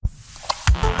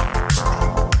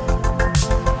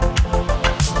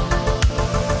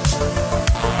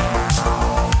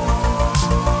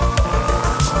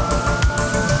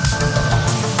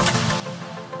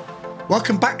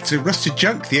Welcome back to Rusted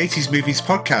Junk, the 80s Movies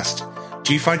podcast.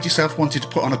 Do you find yourself wanting to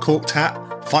put on a corked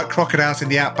hat, fight crocodiles in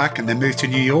the outback and then move to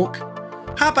New York?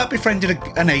 How about befriending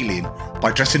an alien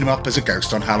by dressing him up as a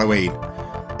ghost on Halloween?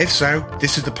 If so,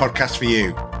 this is the podcast for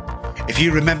you. If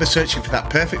you remember searching for that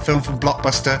perfect film from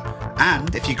Blockbuster,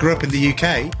 and if you grew up in the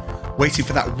UK, waiting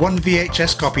for that one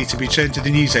VHS copy to be returned to the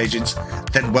newsagents,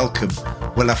 then welcome.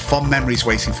 We'll have fond memories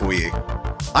waiting for you.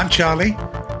 I'm Charlie,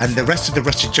 and the rest of the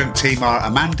Rusted Junk team are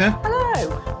Amanda. Hello.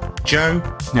 Joe.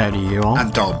 Howdy, you all.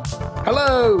 And Dom.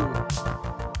 Hello.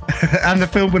 And the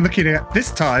film we're looking at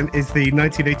this time is the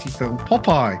 1980 film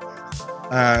Popeye,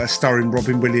 starring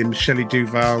Robin Williams, Shelley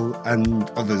Duvall, and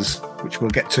others, which we'll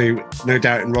get to, no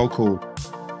doubt, in roll call.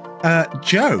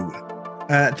 Joe,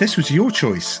 this was your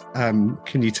choice.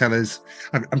 Can you tell us?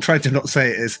 I'm trying to not say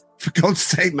it as, for God's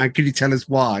sake, man, can you tell us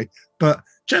why? But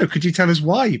Joe, could you tell us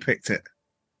why you picked it?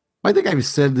 I think I've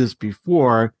said this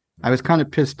before. I was kind of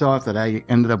pissed off that I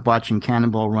ended up watching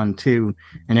Cannonball Run 2,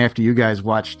 and after you guys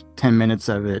watched 10 minutes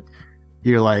of it,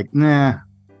 you're like, nah,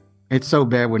 it's so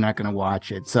bad we're not going to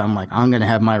watch it. So I'm like, I'm going to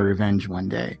have my revenge one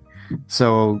day.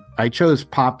 So I chose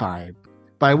Popeye.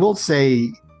 But I will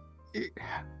say,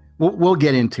 we'll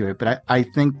get into it, but I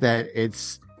think that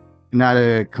it's not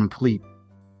a complete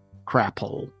crap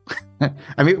hole.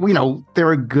 I mean, you know, there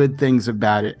are good things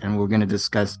about it, and we're going to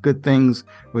discuss good things.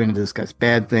 We're going to discuss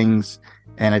bad things.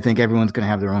 And I think everyone's going to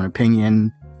have their own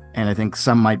opinion. And I think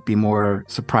some might be more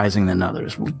surprising than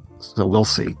others. So we'll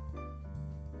see.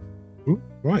 Ooh,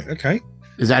 right. Okay.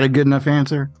 Is that a good enough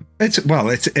answer? It's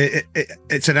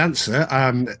an answer.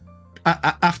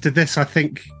 After this, I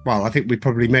think we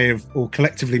probably may have all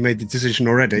collectively made the decision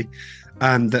already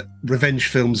that revenge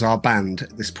films are banned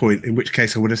at this point, in which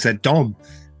case I would have said Dom.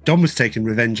 Dom was taking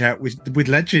revenge out with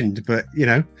Legend, but, you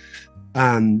know,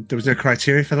 there was no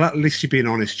criteria for that. At least you're being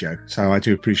honest, Joe. So I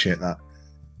do appreciate that.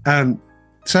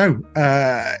 So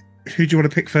who do you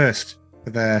want to pick first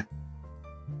for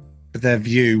their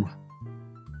view?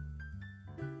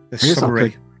 The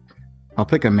summary. I'll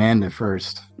pick Amanda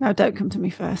first. No, don't come to me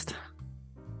first.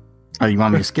 Oh, you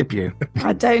want me to skip you?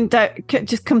 I don't.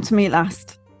 Just come to me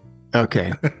last.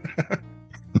 Okay.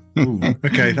 Ooh,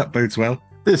 okay, that bodes well.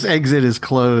 This exit is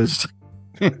closed.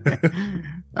 All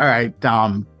right,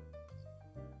 Dom.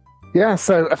 Yeah,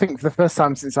 so I think for the first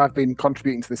time since I've been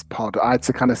contributing to this pod, I had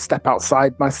to kind of step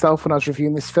outside myself when I was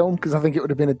reviewing this film, because I think it would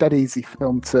have been a dead easy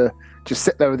film to just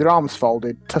sit there with your arms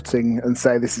folded, tutting, and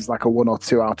say this is like a 1 or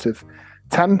 2 out of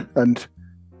 10, and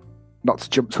not to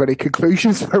jump to any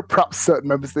conclusions, but perhaps certain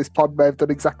members of this pod may have done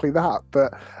exactly that.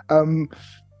 But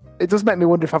it does make me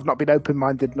wonder if I've not been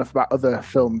open-minded enough about other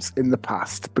films in the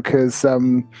past, because I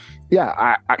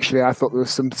thought there was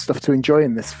some stuff to enjoy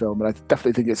in this film, and I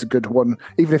definitely think it's a good one,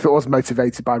 even if it was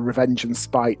motivated by revenge and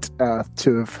spite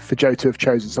for Joe to have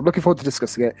chosen. So I'm looking forward to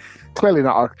discussing it. Clearly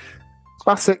not a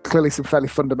classic, clearly some fairly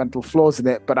fundamental flaws in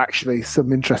it, but actually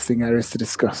some interesting areas to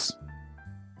discuss.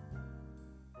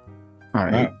 All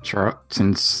right, sure.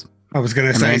 Since I was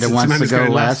going to say, Amanda wants to go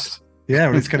last. Yeah,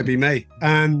 well, it's going to be me.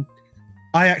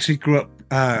 I actually grew up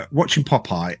watching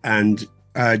Popeye and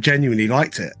genuinely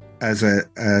liked it as a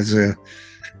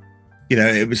you know,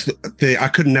 it was I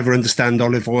couldn't never understand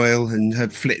Olive Oil and her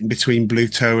flitting between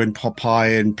Bluto and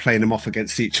Popeye and playing them off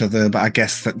against each other. But I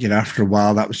guess that, you know, after a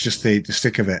while, that was just the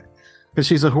stick of it. Because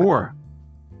she's a whore.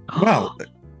 Well,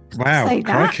 wow,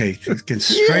 crikey, getting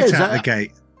straight out the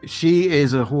gate. She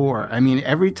is a whore. I mean,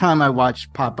 every time I watch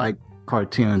Popeye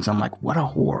cartoons, I'm like, what a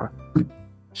whore.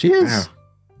 She is.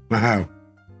 Wow.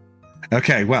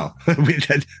 Okay, well, we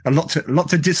had a lot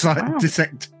to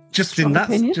dissect just in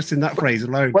that phrase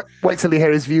alone. Wait till you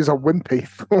hear his views on Wimpy.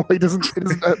 he doesn't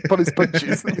pull his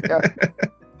punches.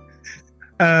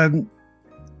 Yeah.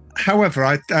 However,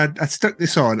 I stuck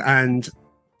this on, and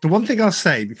the one thing I'll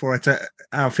say before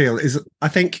I feel is I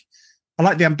think I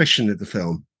like the ambition of the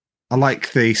film. I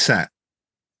like the set.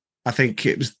 I think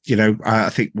it was, you know, I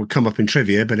think we'll come up in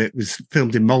trivia, but it was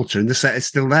filmed in Malta, and the set is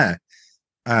still there.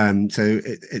 So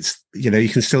it's, you know, you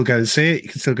can still go and see it. You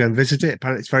can still go and visit it.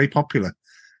 Apparently it's very popular.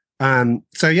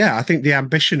 So yeah, I think the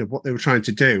ambition of what they were trying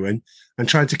to do and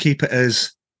trying to keep it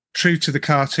as true to the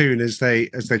cartoon as they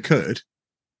could.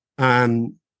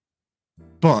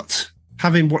 But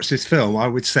having watched this film, I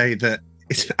would say that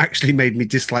it's actually made me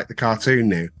dislike the cartoon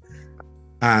now.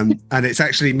 And it's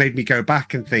actually made me go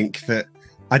back and think that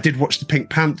I did watch the Pink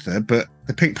Panther, but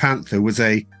the Pink Panther was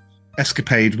a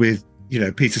escapade with, you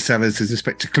know, Peter Sellers as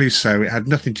Inspector Clouseau. It had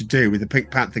nothing to do with the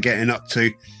Pink Panther getting up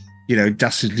to, you know,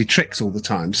 dastardly tricks all the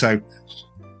time. So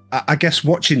I guess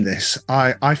watching this,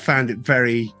 I found it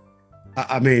very,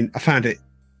 I found it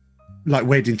like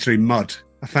wading through mud.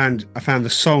 I found the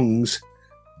songs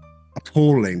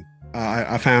appalling.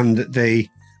 I found that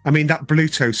that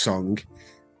Bluto song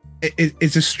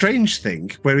is a strange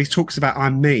thing where he talks about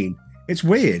I'm mean. It's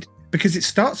weird because it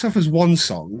starts off as one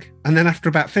song and then after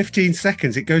about 15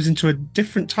 seconds it goes into a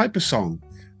different type of song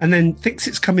and then thinks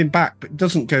it's coming back but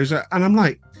doesn't go. And I'm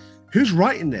like, who's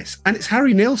writing this? And it's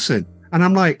Harry Nilsson. And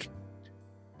I'm like,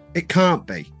 it can't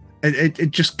be.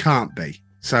 It just can't be.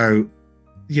 So,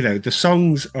 the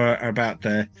songs are about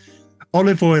the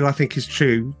Olive Oil, I think, is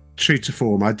true to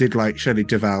form. I did like Shelley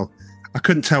Duvall. I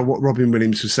couldn't tell what Robin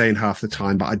Williams was saying half the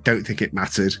time, but I don't think it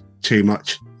mattered too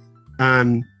much.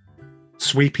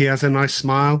 Sweepy has a nice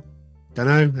smile. Don't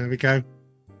know. There we go.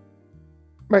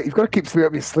 Mate, you've got to keep something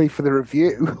up your sleeve for the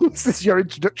review. This is your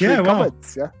introductory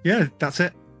comments, yeah? Yeah, that's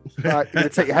it. Right, you're going to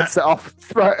take your headset off,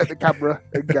 throw it at the camera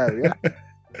and go, yeah?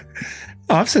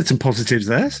 Oh, I've said some positives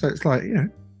there, so it's like,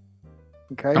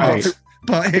 Okay.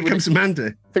 But here comes Amanda.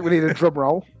 I think we need a drum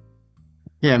roll.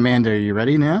 Yeah, Amanda, are you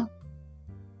ready now?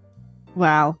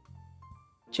 Well,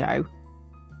 Joe,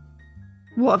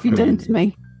 what have you done to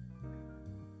me?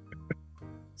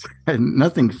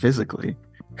 Nothing physically.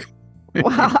 Well,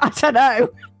 I don't know.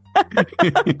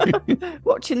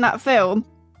 Watching that film,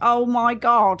 oh my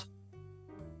God.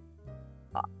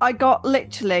 I got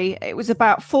literally, it was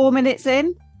about 4 minutes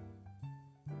in.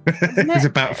 It was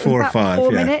about 4 or 5.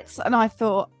 4 minutes, and I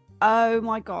thought, oh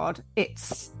my God,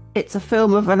 it's a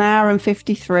film of an hour and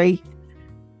 53.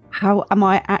 How am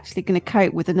I actually going to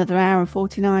cope with another hour and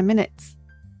 49 minutes?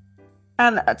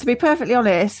 And to be perfectly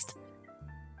honest,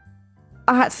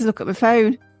 I had to look at my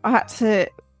phone. I had to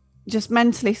just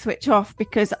mentally switch off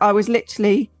because I was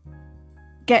literally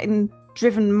getting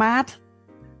driven mad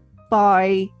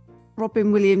by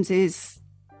Robin Williams's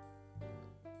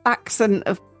accent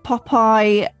of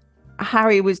Popeye.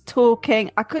 Harry was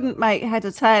talking. I couldn't make head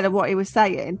or tail of what he was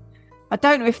saying. I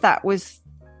don't know if that was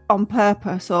on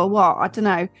purpose or what. I don't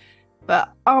know.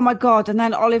 But oh my God. And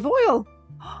then Olive Oil.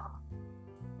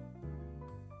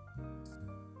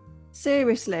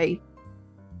 Seriously.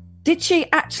 Did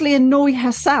she actually annoy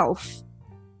herself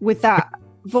with that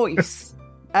voice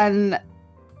and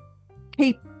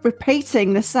keep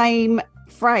repeating the same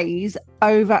phrase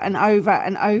over and over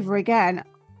and over again?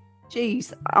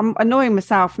 Jeez, I'm annoying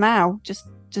myself now, just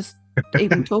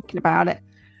even talking about it.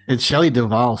 It's Shelley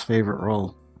Duvall's favorite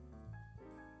role.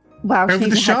 Well, Over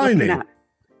The Shining.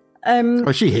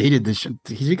 She hated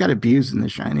she got abused in The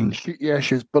Shining. She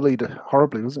was bullied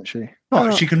horribly, wasn't she?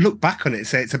 Well, she can look back on it and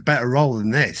say it's a better role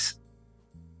than this.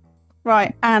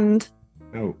 Right, and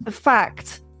the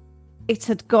fact it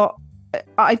had got...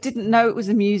 I didn't know it was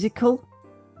a musical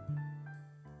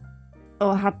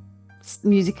or had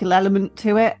musical element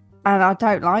to it, and I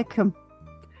don't like them.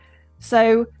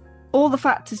 So all the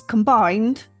factors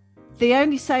combined, the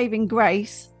only saving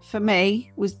grace for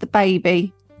me was the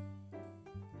baby.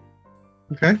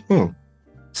 Okay, well.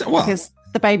 So what? Because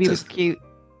the baby was cute.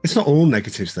 It's not all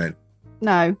negatives then.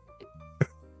 No.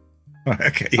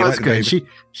 Okay, that's good.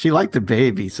 She liked the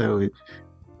baby, so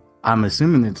I'm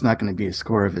assuming it's not going to be a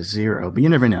score of a 0, but you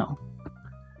never know.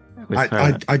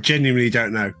 I genuinely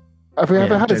don't know. Have we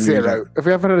ever had a 0? Have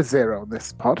we ever had a 0 on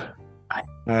this pod?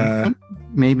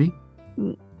 Maybe.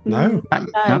 No.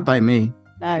 Not by me.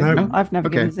 No. I've never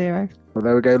given a 0. Well,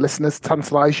 there we go. Listeners,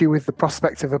 tantalise you with the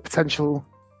prospect of a potential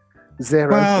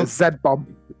 0, a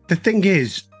Z-bomb. The thing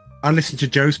is, I listened to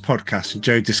Joe's podcast and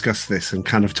Joe discussed this and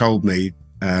kind of told me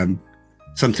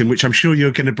something which I'm sure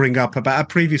you're going to bring up about a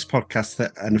previous podcast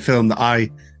and a film that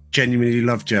I genuinely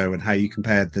love, Joe, and how you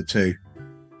compared the two.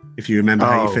 If you remember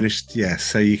how you finished, yes.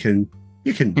 So you can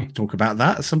talk about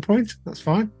that at some point. That's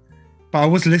fine. But I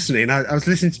was listening. I was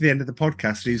listening to the end of the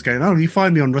podcast and he was going, you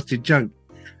find me on Rusted Junk.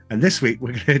 And this week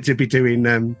we're going to be doing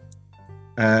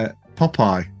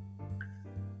Popeye.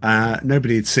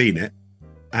 Nobody had seen it.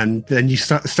 And then you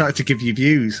started to give your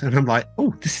views. And I'm like,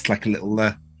 this is like a little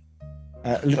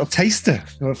taster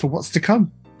for what's to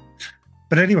come.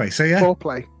 But anyway, so yeah.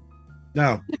 Foreplay.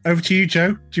 Now, over to you,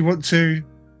 Joe. Do you want to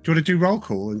do roll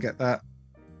call and get that?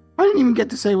 I didn't even get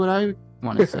to say what I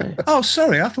want to say. Oh,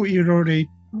 sorry. I thought you'd already...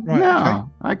 Right,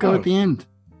 no, okay. I go at the end.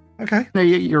 Okay. No,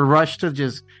 you're rushed to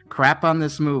just crap on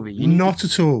this movie. Not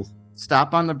at all.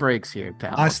 Stop on the brakes here,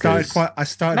 pal. I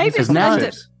started. Maybe it's now end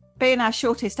up being our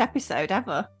shortest episode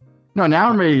ever. No, now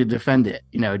I'm ready to defend it.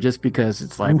 Just because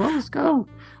it's like, well, let's go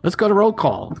to roll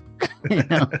call. We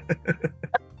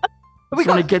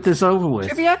want to get this over with.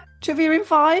 Trivia in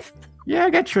 5. Yeah, I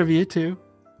got trivia too.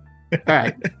 All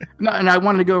right. No, and I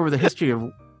wanted to go over the history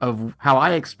of how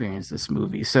I experienced this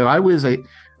movie. So I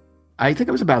think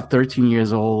I was about 13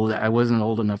 years old. I wasn't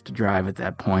old enough to drive at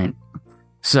that point.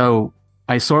 So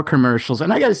I saw commercials,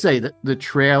 and I got to say that the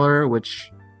trailer,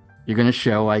 which, you're going to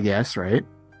show, I guess, right?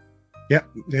 Yep.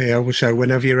 Yeah, we'll show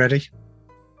whenever you're ready.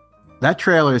 That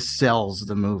trailer sells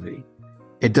the movie.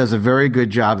 It does a very good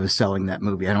job of selling that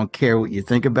movie. I don't care what you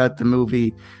think about the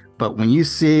movie, but when you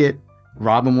see it,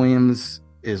 Robin Williams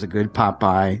is a good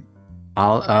Popeye.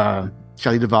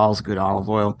 Shelley Duvall's a good Olive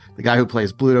Oyl. The guy who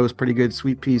plays Bluto is pretty good.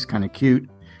 Sweet Pea's kind of cute.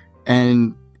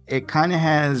 And it kind of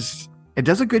it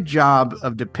does a good job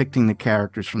of depicting the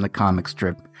characters from the comic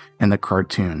strip and the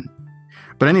cartoon.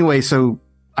 But anyway, so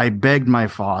I begged my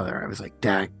father. I was like,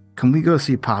 Dad, can we go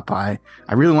see Popeye?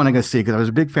 I really want to go see it because I was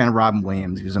a big fan of Robin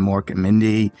Williams. He was a Mork and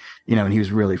Mindy, and he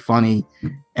was really funny.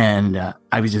 And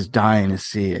I was just dying to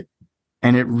see it.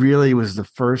 And it really was the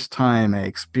first time I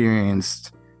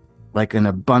experienced like an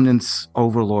abundance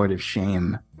overload of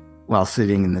shame while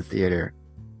sitting in the theater,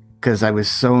 because I was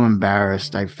so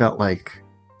embarrassed. I felt like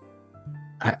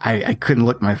I couldn't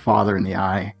look my father in the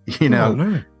eye. Oh,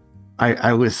 no.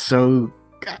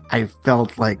 I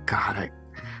felt like, God,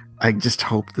 I just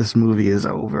hope this movie is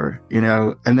over,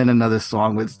 and then another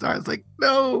song would start. It's like,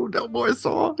 no more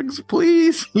songs,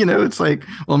 please. It's like,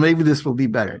 well, maybe this will be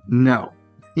better. No,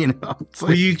 it's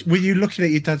like, were you looking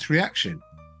at your dad's reaction?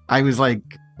 I was like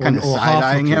kind of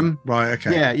side-eyeing him. Right.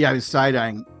 Okay. Yeah. I was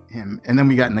side-eyeing him. And then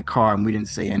we got in the car and we didn't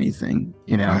say anything,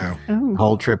 Wow. The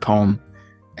whole trip home.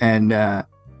 And, I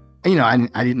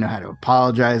didn't know how to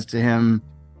apologize to him.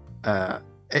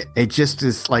 It just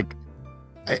is like,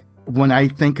 when I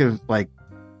think of like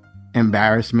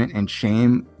embarrassment and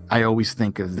shame, I always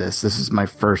think of this. This is my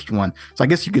first one. So I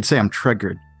guess you could say I'm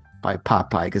triggered by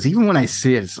Popeye, because even when I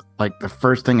see it, it's like the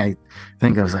first thing I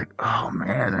think I was like, oh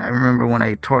man, I remember when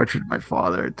I tortured my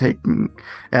father,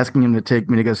 asking him to take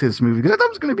me to go see this movie because I thought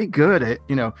it was going to be good,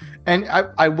 And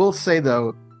I will say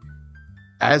though,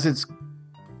 as it's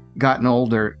gotten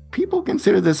older, people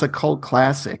consider this a cult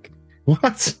classic.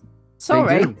 What?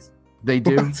 Sorry, they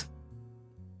do. What?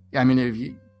 I mean, if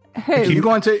you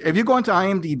go into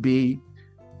IMDb,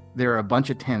 there are a bunch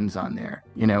of 10s on there,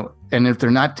 and if they're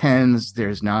not 10s,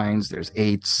 there's 9s, there's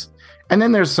 8s, and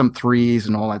then there's some 3s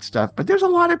and all that stuff. But there's a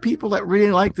lot of people that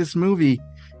really like this movie,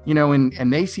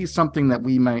 and they see something that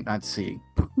we might not see.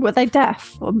 Were they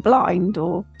deaf or blind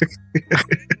or?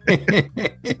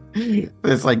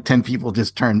 There's like 10 people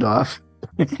just turned off.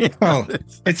 Well,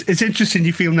 it's interesting.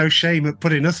 You feel no shame at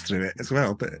putting us through it as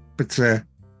well, but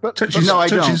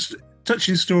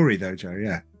touching story though, Joe.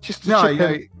 Yeah.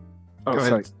 Sorry.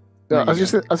 I was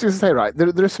just going to say, right,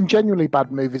 there are some genuinely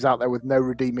bad movies out there with no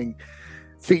redeeming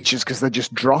features because they're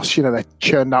just dross, they're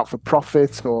churned out for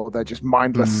profit, or they're just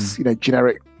mindless,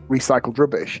 generic recycled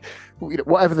rubbish.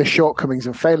 Whatever the shortcomings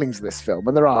and failings of this film,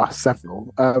 and there are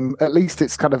several, at least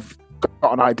it's kind of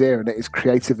got an idea and it is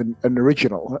creative and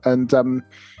original. And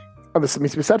there's something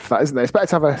to be said for that, isn't there? It's better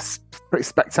to have a pretty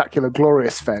spectacular,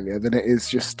 glorious failure than it is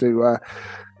just to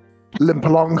limp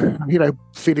along,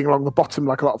 feeding along the bottom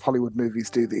like a lot of Hollywood movies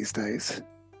do these days.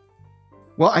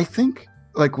 Well, I think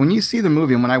like when you see the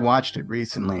movie, and when I watched it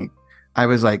recently, I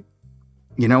was like,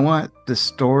 you know what? The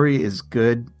story is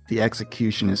good. The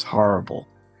execution is horrible.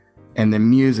 And the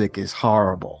music is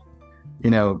horrible,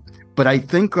 but I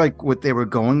think like what they were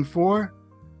going for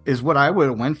is what I would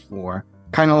have went for.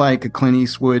 Kind of like a Clint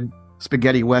Eastwood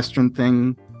spaghetti Western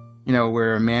thing,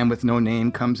 where a man with no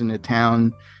name comes into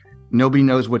town. Nobody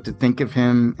knows what to think of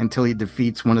him until he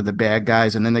defeats one of the bad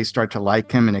guys, and then they start to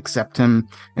like him and accept him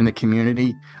in the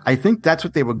community. I think that's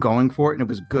what they were going for, and it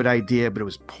was a good idea, but it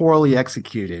was poorly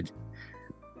executed.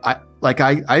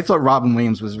 I thought Robin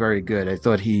Williams was very good. I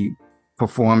thought he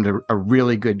performed a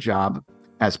really good job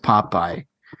as Popeye.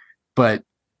 But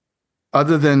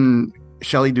other than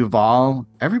Shelley Duvall,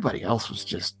 everybody else was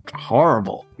just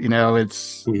horrible.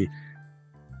 It's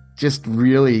just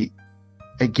really...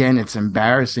 Again, it's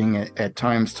embarrassing at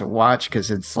times to watch because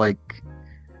it's like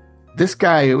this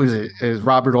guy. It was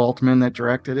Robert Altman that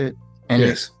directed it, and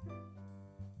yes,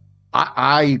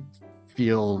 I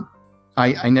feel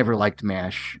I never liked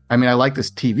MASH. I mean, I like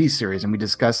this TV series, and we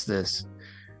discussed this,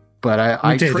 but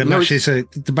the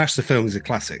MASH the film is a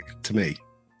classic to me.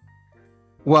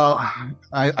 Well,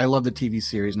 I love the TV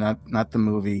series, not the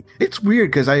movie. It's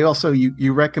weird because I also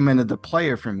you recommended The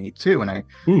Player for me too, and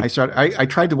I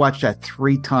tried to watch that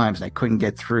 3 times and I couldn't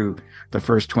get through the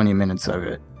first 20 minutes of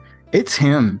it. It's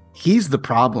him. He's the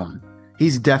problem.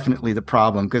 He's definitely the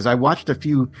problem because I watched a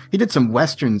few. He did some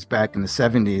westerns back in the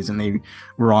 70s, and they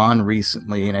were on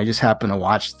recently, and I just happened to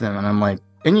watch them, and I'm like,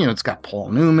 and it's got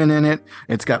Paul Newman in it.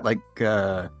 It's got like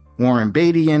Warren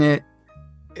Beatty in it.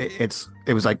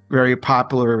 It was like very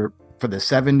popular for the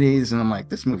 70s, and I'm like,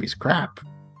 this movie's crap.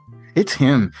 It's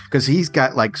him because he's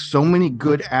got like so many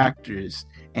good actors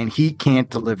and he can't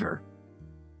deliver.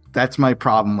 That's my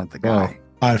problem with the guy.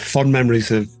 I have fond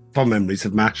memories of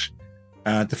MASH,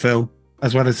 the film,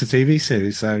 as well as the TV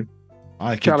series. So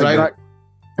I can. Charlie,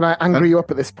 can I angry you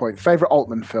up at this point? Favorite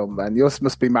Altman film? Then yours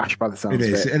must be MASH by the sounds of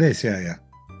it. It is. Yeah.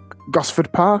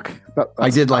 Gosford Park. I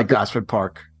did like Gosford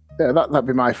Park. Yeah, that'd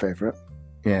be my favorite.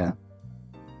 Yeah.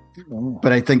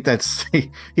 But I think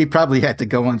he probably had to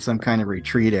go on some kind of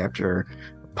retreat after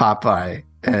Popeye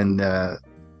and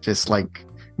just like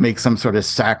make some sort of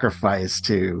sacrifice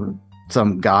to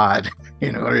some god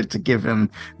in order to give him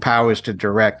powers to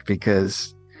direct,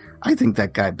 because I think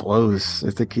that guy blows.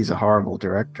 I think he's a horrible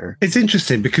director. It's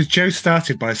interesting because Joe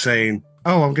started by saying,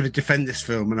 "Oh, I'm going to defend this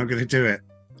film and I'm going to do it."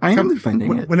 I am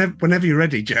defending it. Whenever you're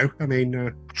ready, Joe. I mean,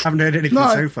 haven't heard anything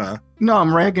so far. No,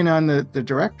 I'm ragging on the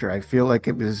director. I feel like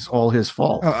it was all his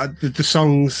fault. The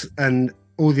songs and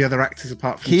all the other actors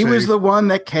apart from he was the one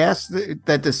that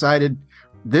that decided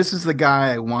this is the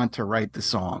guy I want to write the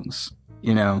songs.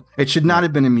 You know, it should not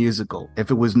have been a musical. If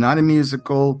it was not a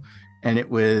musical and it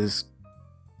was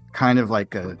kind of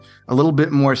like a little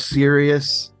bit more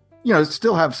serious, you know,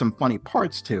 still have some funny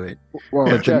parts to it.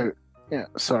 Well, Joe. Yeah,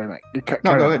 sorry, mate.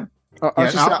 No, go ahead.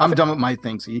 I'm done with my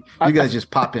thing. So you guys just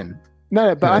pop in.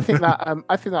 No, but I think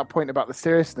that point about the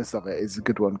seriousness of it is a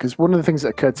good one, because one of the things that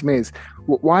occurred to me is,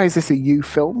 why is this a you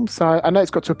film? So I know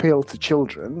it's got to appeal to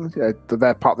children, you know,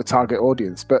 they're part of the target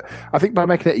audience, but I think by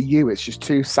making it a you, it's just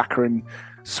too saccharine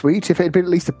sweet. If it had been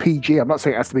at least a PG, I'm not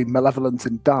saying it has to be malevolent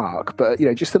and dark, but you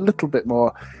know, just a little bit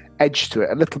more edge to it,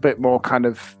 a little bit more kind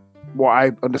of what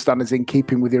I understand is in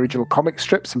keeping with the original comic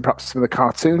strips and perhaps for the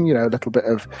cartoon, you know, a little bit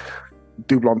of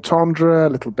double entendre, a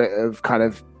little bit of kind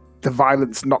of the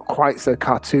violence not quite so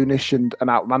cartoonish and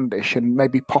outlandish, and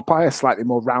maybe Popeye, a slightly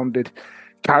more rounded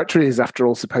character. He's after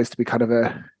all supposed to be kind of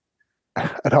an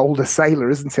older sailor,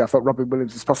 isn't he? I thought Robin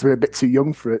Williams was possibly a bit too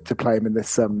young for it to play him in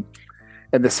this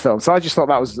film. So I just thought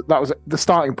that was the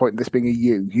starting point. This being a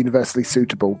universally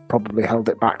suitable, probably held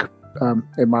it back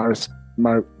in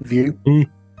my view.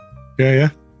 Yeah.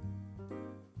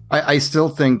 I still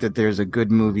think that there's a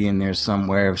good movie in there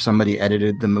somewhere. If somebody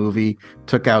edited the movie,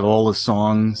 took out all the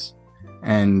songs,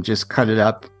 and just cut it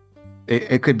up,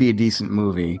 it could be a decent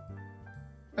movie.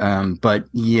 But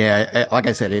yeah, like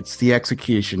I said, it's the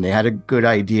execution. They had a good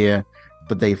idea,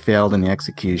 but they failed in the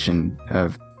execution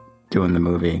of doing the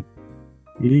movie.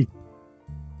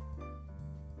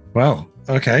 Well,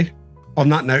 okay. On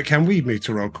that note, can we move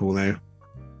to roll call now?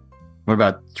 What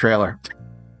about trailer?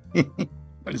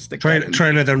 What is the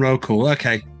trailer then roll call?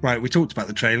 Okay, right. We talked about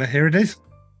the trailer. Here it is.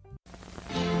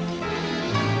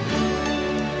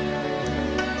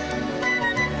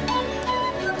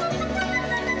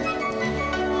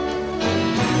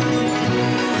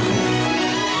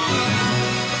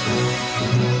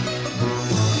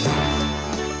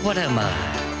 What am I?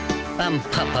 I'm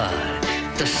Popeye,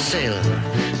 the sailor,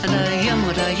 and I am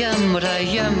what I am, what I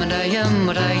am, and I am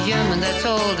what I am, and that's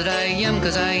all that I am,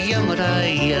 'cause I am what I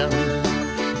am.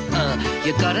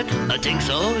 You got it? I think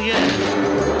so, yeah.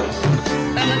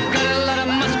 And I've got a lot of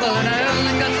muscle, and I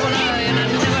only got one eye, and I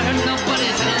never hurt nobody,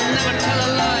 and I'll never tell a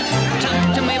lie.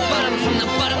 Top to me bottom, from the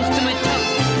bottoms to me top.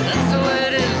 That's the way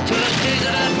it is, till the day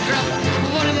that I drop.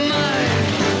 What am I?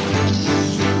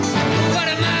 What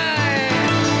am I?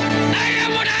 I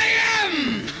am what I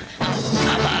am!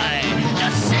 Popeye, the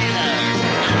sailor.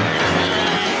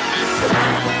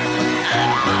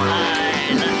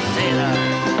 Popeye, the sailor.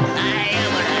 I am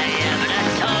what I am, and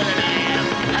that's all that I am.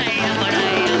 I am what I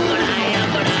am, what I am,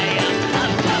 what I am.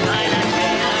 I'm Popeye, the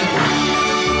sailor.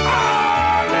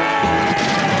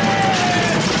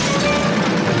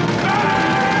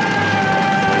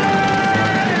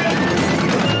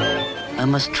 I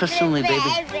must trust only,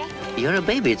 baby. You're a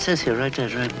baby, it says here, right there,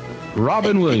 right?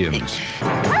 Robin Williams,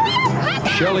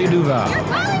 Shelley Duvall,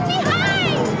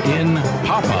 in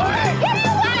Popeye.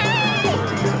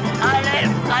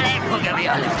 Olive, we'll give you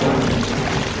Olive.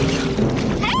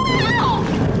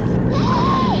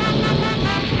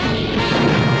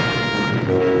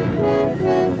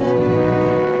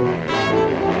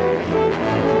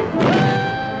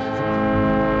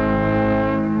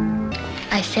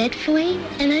 I said fooey,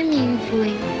 and I mean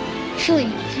fooey.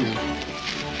 Fooey.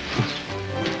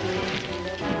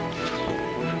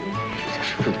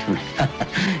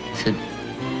 Said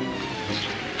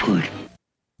food.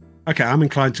 Okay, I'm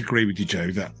inclined to agree with you,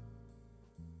 Joe, that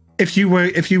if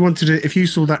you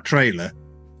saw that trailer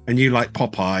and you like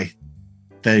Popeye,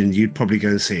 then you'd probably go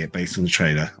and see it based on the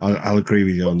trailer. I'll agree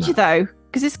with you on that. Though,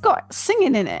 because it's got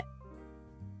singing in it.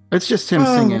 It's just him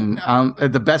singing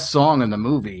the best song in the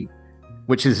movie,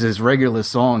 which is his regular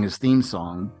song, his theme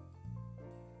song.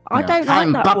 I don't like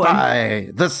I'm that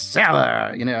Popeye, the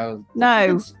sailor. You know.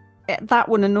 No, that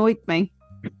one annoyed me.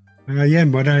 I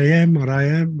am what I am, what I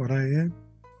am, what I am.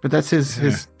 But that's his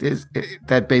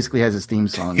that basically has his theme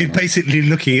song. You're in it. basically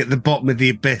looking at the bottom of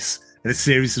the abyss in a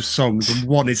series of songs, and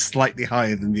one is slightly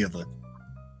higher than the other.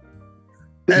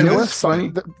 You know The what's worst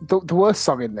song, funny? the worst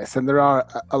song in this, and there are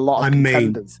a lot of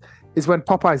contenders, is when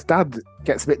Popeye's dad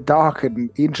gets a bit dark and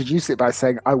he introduces it by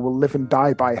saying, "I will live and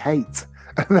die by hate,"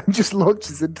 and then just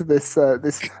launches into this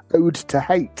this ode to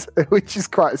hate, which is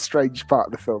quite a strange part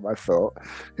of the film, I thought.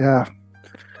 Yeah.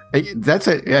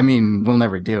 I mean, we'll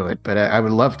never do it, but I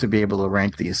would love to be able to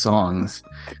rank these songs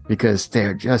because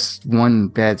they're just one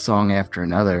bad song after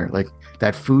another. Like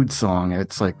that food song,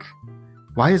 it's like,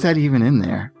 why is that even in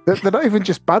there? They're not even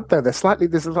just bad though. There's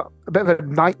a bit of a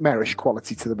nightmarish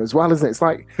quality to them as well, isn't it? It's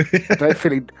like, I don't know,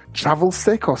 feeling travel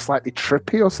sick or slightly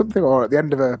trippy or something, or at the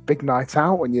end of a big night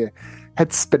out when your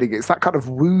head's spinning. It's that kind of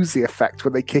woozy effect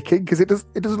when they kick in, because it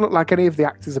doesn't look like any of the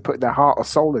actors are putting their heart or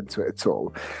soul into it at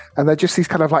all. And they're just these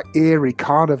kind of like eerie,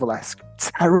 carnival-esque,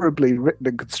 terribly written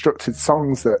and constructed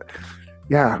songs that,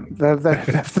 yeah,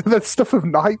 they're stuff of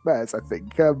nightmares, I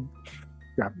think. I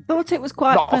thought it was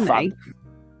quite Not a fan. funny.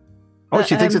 Oh,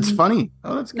 she thinks it's funny.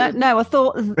 Oh, that's good. No, I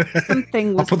thought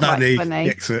something was I'll put that quite in funny. the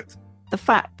excerpt. The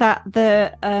fact that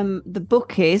the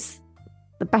bookies,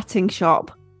 the betting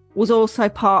shop, was also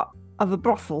part of a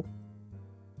brothel.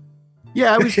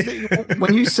 Yeah, I was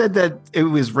when you said that it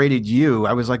was rated U,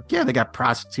 I was like, yeah, they got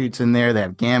prostitutes in there, they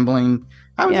have gambling.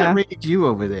 How is that rated U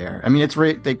over there? I mean,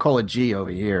 they call it G over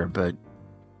here, but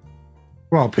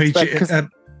Well, PG. Jaws is a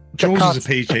cartoon-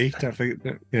 PG. Don't think.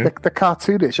 Yeah. They're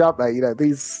cartoonish, aren't they? You know,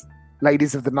 these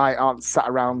ladies of the night aren't sat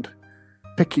around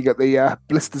picking at the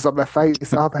blisters on their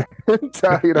face, are they?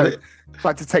 And, you know,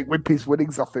 trying to take Wimpy's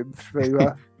winnings off him through.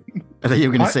 I thought you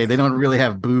were going to say they don't really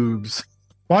have boobs.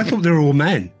 Well, I thought they were all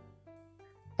men.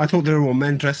 I thought they were all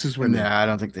men dressed as women. No, I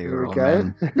don't think they There were we all go.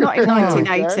 men. Not in Oh,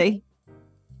 1980.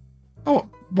 Oh,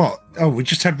 what? Oh, we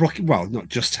just had Rocky. Well, not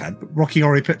just had, but Rocky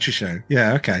Horror Picture Show.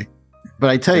 Yeah, okay. But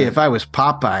I tell you, if I was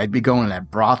Popeye, I'd be going to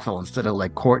that brothel instead of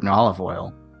like court and olive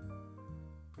oil.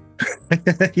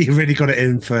 You really got it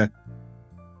in for.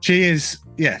 She is,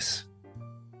 yes,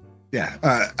 yeah.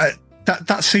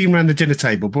 That scene around the dinner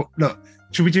table. But look,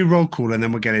 should we do roll call and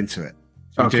then we'll get into it?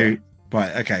 Should we Okay.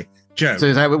 Right. Okay. Joe. So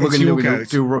is that what we're it's going to do? your We're go. going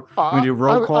to do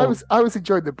roll call? I was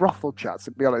enjoying the brothel chats,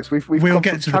 to be honest. We'll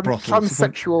get to the brothel.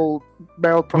 Transsexual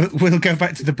male We'll go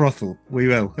back to the brothel. We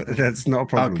will. That's not a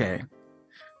problem. Okay.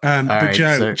 But right,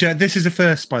 Joe, so- this is the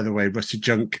first, by the way, Rusted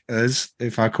Junkers,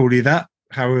 if I call you that,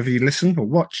 however you listen or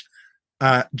watch.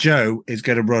 Joe is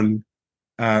going to run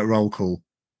roll call.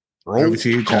 Over to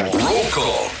you, Joe. Roll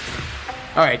call.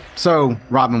 All right. So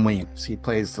Robin Williams, he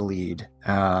plays the lead.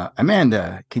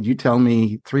 Amanda, could you tell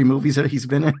me 3 movies that he's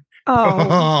been in? Oh,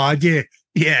 Oh, yeah.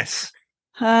 Yes.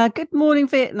 Good Morning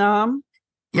Vietnam.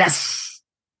 Yes.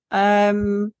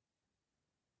 Is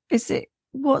it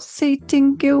What's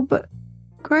Eating Gilbert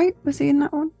Grape? Was he in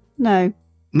that one? No.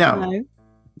 No.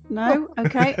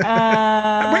 Okay. Wait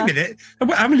a minute.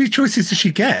 How many choices does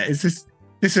she get? Is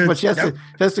this a? Well, she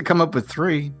has to come up with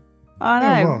 3. I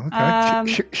know. Oh, wow,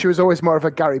 okay. She was always more of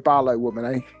a Gary Barlow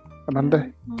woman, eh?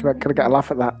 Amanda, can I get a laugh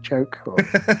at that joke? Or...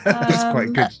 That's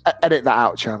quite good. Edit that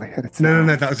out, Charlie. Edit it No,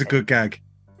 out. that was a good gag.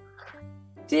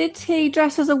 Did he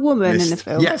dress as a woman in the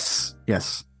film? Yes.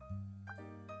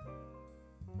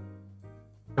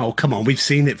 Oh, come on. We've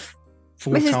seen it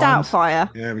 4 Mrs. times.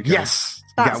 Doubtfire. There we go. Yes.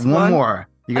 You That's got one one. more.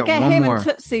 You I got get one him more. and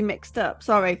Tootsie mixed up.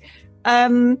 Sorry.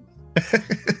 It's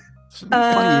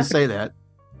funny you say that.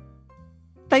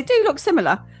 They do look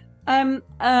similar.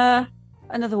 Another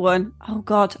one. Oh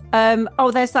God.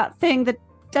 There's that thing, the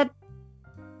Dead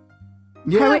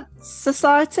Yeah. Poets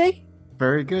Society.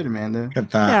 Very good, Amanda. Look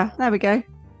at that. Yeah, there we go.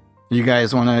 You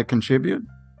guys want to contribute?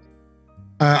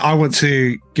 I want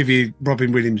to give you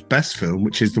Robin Williams' best film,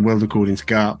 which is The World According to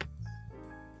Garp,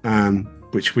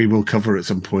 which we will cover at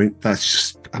some point. That's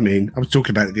just, I mean, I was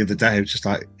talking about it the other day. I was just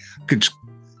like, kept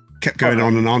going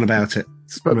on and on about it.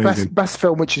 It's But amazing. best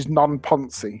film which is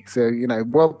non-Ponzi. So, you know,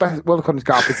 World According to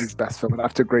Garp is his best film, and I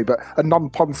have to agree, but a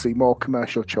non-Ponzi, more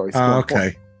commercial choice.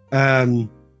 Okay.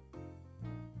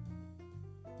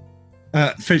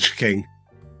 Fisher King.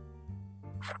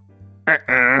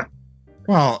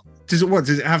 Well, does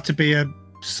it have to be a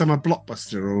summer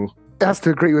blockbuster or? It has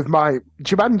to agree with my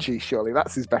Jumanji, surely.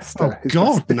 That's his best. Oh his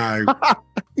God, best. no!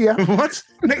 Yeah. What?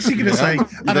 Next thing you're going to say? You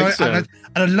And think so? and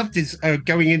I loved his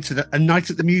going into a night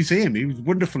at the museum. He was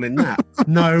wonderful in that.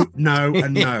 No,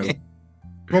 and no.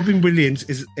 Robin Williams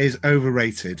is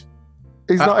overrated.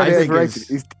 He's not I only think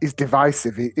overrated, he's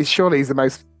divisive. Surely he's the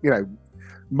most,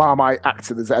 Marmite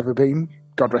actor there's ever been.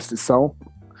 God rest his soul.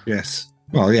 Yes.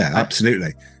 Well, yeah,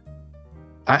 absolutely.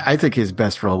 I think his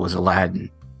best role was Aladdin,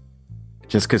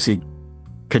 just because he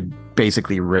could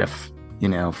basically riff,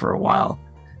 for a while.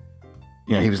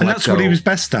 He was, and that's what he was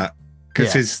best at,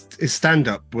 because Yeah. his stand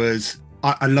up was.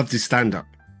 I loved his stand up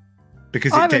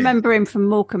because I remember him from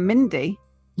Mork and Mindy.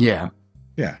 Yeah.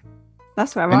 Yeah.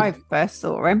 That's where I first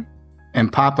saw him.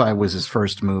 And Popeye was his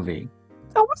first movie.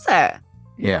 Oh, was it?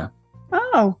 Yeah.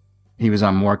 Oh. He was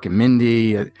on Mork and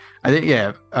Mindy. I think,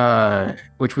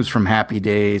 which was from Happy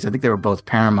Days. I think they were both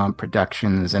Paramount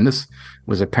Productions, and this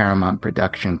was a Paramount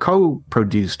production,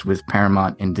 co-produced with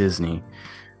Paramount and Disney.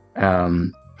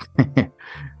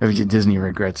 Disney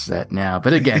regrets that now,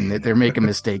 but again, they're making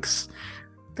mistakes.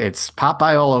 It's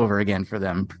Popeye all over again for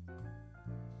them.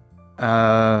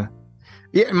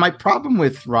 My problem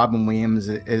with Robin Williams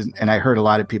is, and I heard a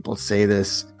lot of people say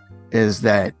this, is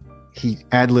that he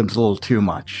ad-libs a little too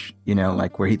much,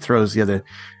 like where he throws the other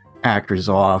actors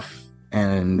off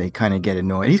and they kind of get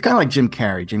annoyed. He's kind of like Jim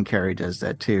Carrey. Jim Carrey does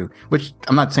that too, which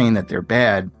I'm not saying that they're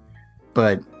bad,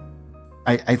 but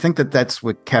I think that's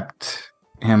what kept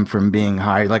him from being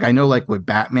hired. Like, I know, like with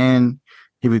Batman,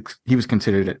 he was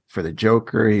considered for the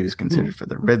Joker, he was considered for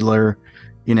the Riddler,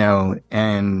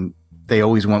 and they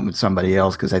always went with somebody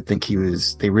else because I think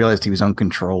they realized he was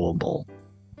uncontrollable.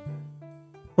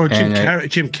 Well, Jim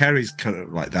Carrey's kind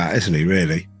of like that, isn't he,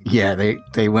 really? Yeah,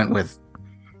 they went with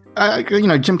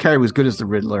Jim Carrey was good as the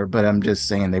Riddler, but I'm just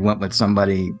saying they went with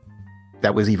somebody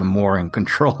that was even more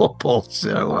uncontrollable.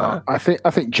 So I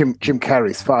think Jim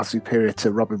Carrey's far superior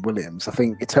to Robin Williams. I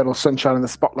think Eternal Sunshine in the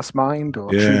Spotless Mind or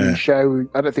Truman Show.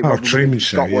 I don't think Robin Truman Williams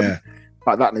Show, got one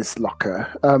like that in his locker.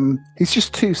 He's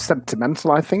just too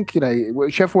sentimental, I think.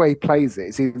 Whichever way he plays it,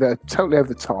 it's either totally over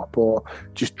the top or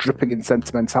just dripping in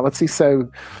sentimentality. So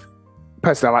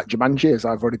personally, I like Jumanji, as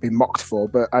I've already been mocked for,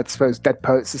 but I'd suppose Dead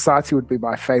Poets Society would be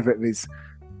my favourite of his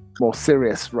more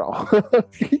serious role.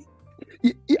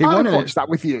 I've watched that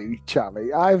with you,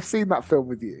 Charlie. I've seen that film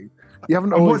with you. You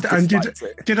haven't always disliked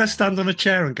it. Did I stand on a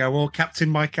chair and go, "Oh, Captain,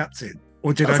 my Captain"?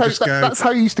 Or did go? That's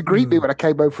how you used to greet me when I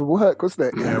came home from work,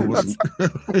 wasn't it? Yeah, it wasn't.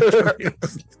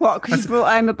 What? Because you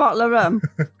brought home a bottle of rum?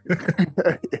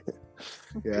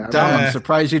 Yeah. Dom, I'm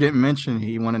surprised you didn't mention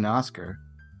he won an Oscar.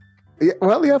 Yeah,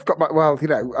 I've got my. Well,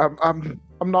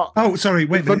 I'm not. Oh, sorry.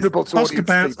 Wait, vulnerable to Oscar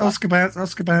Bounce.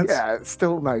 Yeah,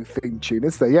 still no theme tune,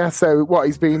 is there? Yeah. So what?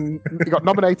 He got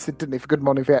nominated, didn't he, for Good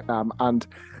Morning Vietnam and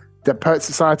Dead Poets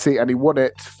Society, and he won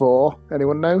it for.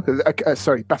 Anyone know?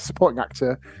 Sorry, Best Supporting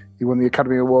Actor. He won the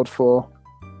Academy Award for.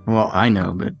 Well, I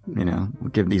know, but we'll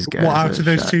give these guys. What, out of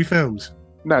those shot. two films?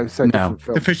 No, different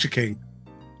films. The Fisher King.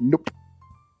 Nope.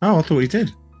 Oh, I thought he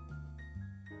did.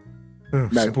 Oh,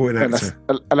 no, supporting actor.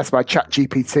 Unless my Chat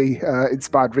GPT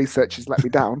inspired research has let me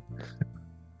down.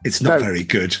 It's not very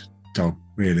good, Tom.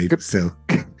 Really, but still.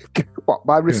 What?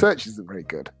 My research isn't very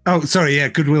good. Oh, sorry. Yeah,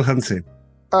 Good Will Hunting.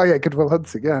 Oh yeah, Good Will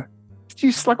Hunting. Yeah. Did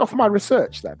you slag off my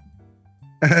research then?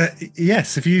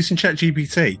 Yes. If you're using Chat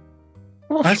GPT,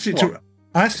 I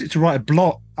asked it to write a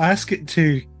blog. I asked it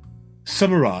to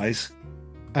summarize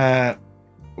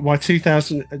why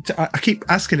 2000. I keep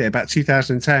asking it about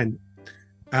 2010.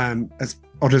 As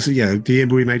odd as the year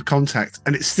we made contact,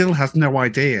 and it still has no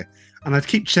idea. And I'd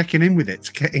keep checking in with it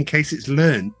in case it's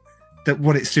learned that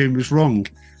what it's doing was wrong.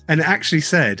 And it actually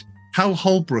said Hal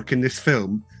Holbrook in this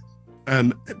film.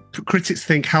 Critics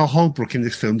think Hal Holbrook in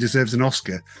this film deserves an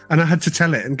Oscar, and I had to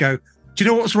tell it and go, "Do you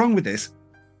know what's wrong with this?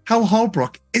 Hal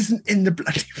Holbrook isn't in the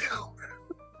bloody film."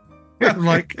 I'm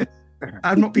like,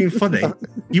 I'm not being funny.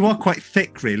 You are quite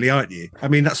thick, really, aren't you? I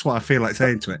mean, that's what I feel like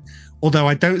saying to it. Although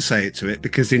I don't say it to it,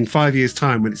 because in 5 years'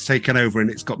 time, when it's taken over and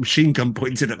it's got machine gun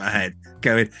pointed at my head,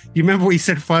 going, "You remember what you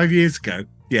said 5 years ago?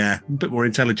 Yeah, I'm a bit more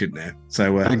intelligent now."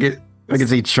 So I can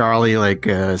see Charlie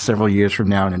several years from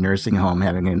now in a nursing home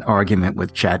having an argument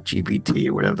with Chat GPT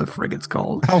or whatever the frig it's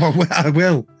called. Oh, I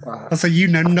will. I'll say, you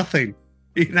know nothing.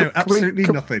 You know absolutely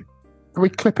nothing. Can we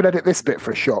clip and edit this bit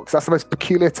for a shot? Because that's the most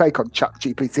peculiar take on Chat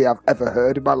GPT I've ever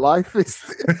heard in my life.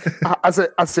 As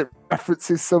it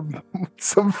references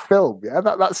some film. Yeah,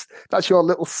 that's your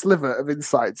little sliver of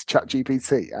insight to Chat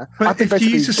GPT. Yeah, but if you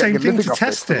use the same thing to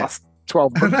test it, last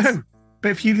 12 months. I know.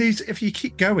 But if you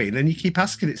keep going and you keep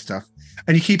asking it stuff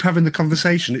and you keep having the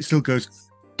conversation, it still goes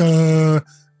duh,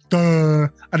 duh,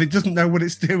 and it doesn't know what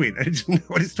it's doing. It doesn't know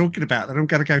what it's talking about. And I'm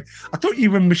going to go, I thought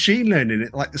you were machine learning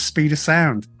it like the speed of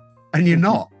sound. And you're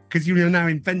not, because you're now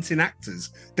inventing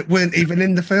actors that weren't even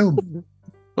in the film.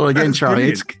 Well, again,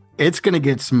 Charlie, it's going to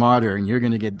get smarter and you're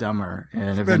going to get dumber.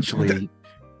 And eventually,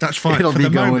 that's fine. It'll be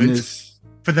going this.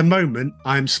 For the moment,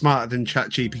 I'm smarter than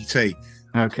ChatGPT.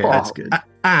 Okay, that's good.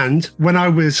 And when I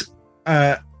was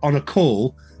on a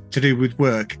call to do with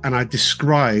work and I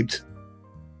described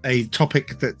a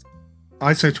topic that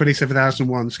ISO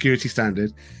 27001 security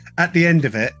standard. At the end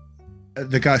of it,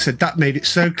 the guy said that made it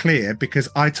so clear because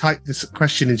I typed this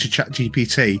question into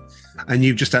ChatGPT and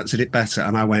you've just answered it better.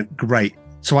 And I went, great.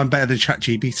 So I'm better than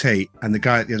ChatGPT. And the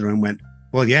guy at the other end went,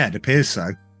 well, yeah, it appears so.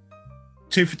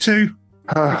 2 for 2.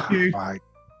 Oh my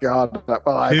God.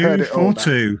 Well, I've heard it 2 all for now.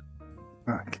 2.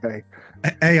 Okay.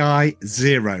 AI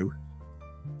 0.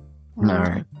 All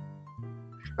right.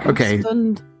 Okay.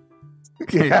 Stunned.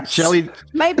 Yes. Shelley,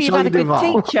 Maybe you've had a good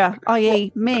Duvall. teacher,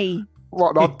 i.e. me.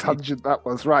 What an odd tangent that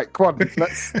was. Right, come on.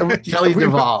 Let's. Shelley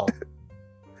Duvall.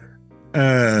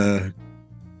 The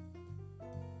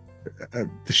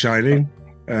Shining.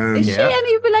 Is she Yeah.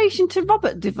 any relation to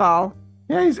Robert Duvall?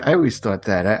 Yeah, I always thought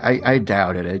that. I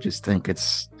doubt it. I just think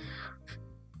it's.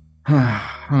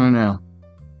 I don't know.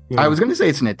 I was going to say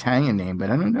it's an Italian name, but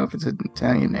I don't know if it's an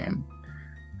Italian name.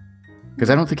 Because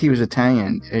I don't think he was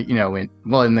Italian,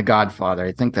 in The Godfather.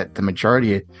 I think that the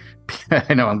majority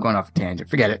I know I'm going off a tangent.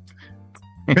 Forget it.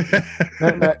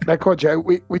 No, come on, Joe.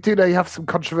 We do know you have some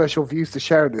controversial views to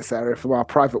share in this area from our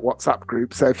private WhatsApp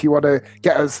group. So if you want to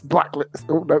get us if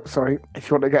you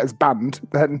want to get us banned,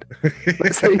 then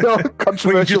let's say your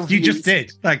controversial you views. just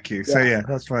did. Thank you. So yeah,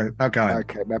 that's right. Okay.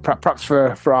 Okay, now perhaps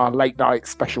for our late night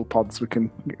special pods, we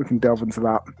can delve into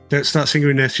that. Don't start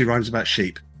singing nursery rhymes about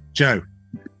sheep, Joe.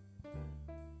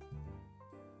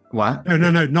 What? No,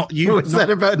 not you. What's that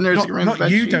about nursery rhymes? Not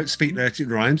about you. sheep? Don't speak nursery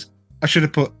rhymes. I should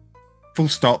have put full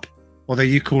stop, although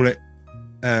you call it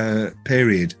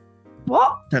period.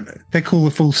 What? No, they call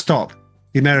the full stop.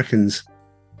 The Americans,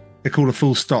 they call a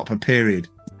full stop a period.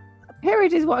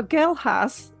 Period is what a girl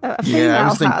has. A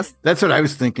female has. That's what I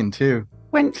was thinking too.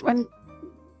 When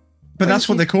But that's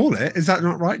what they call it. Is that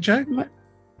not right, Joe?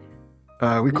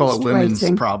 We call it women's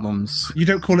Menstruating. problems. You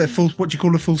don't call it full. What do you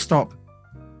call a full stop?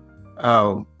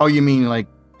 Oh, you mean like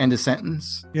end of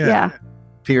sentence? yeah.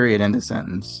 Period, end of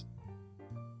sentence.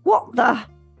 What the?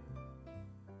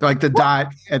 Like the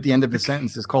dot at the end of a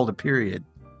sentence is called a period.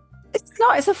 It's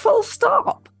not. It's a full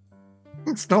stop.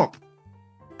 Full stop.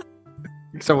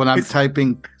 So when I'm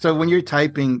typing, when you're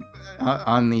typing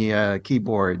on the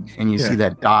keyboard and you see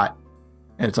that dot,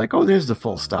 and it's like, oh, there's the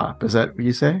full stop. Is that what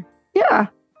you say? Yeah.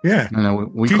 Yeah. No,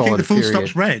 we Do you call think it the a full period.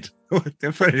 stop's red? They're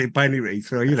very binary,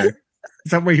 so is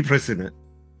that where you're pressing it?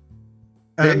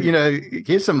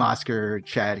 Here's some Oscar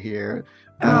chat here.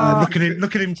 Look at him!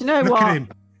 Look at him! Do you know look what? at him!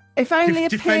 If only a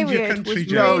Defend your period country, was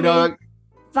Joe. really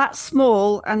that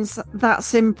small and that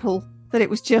simple, that it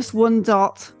was just one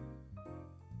dot.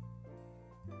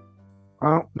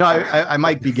 Oh, No, I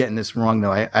might be getting this wrong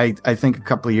though. I think a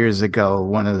couple of years ago,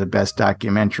 one of the best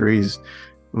documentaries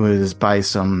was by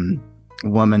some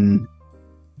woman,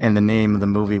 and the name of the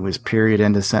movie was Period,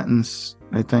 End of Sentence,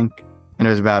 I think, and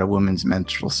it was about a woman's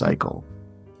menstrual cycle.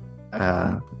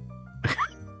 I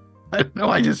don't know.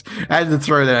 I had to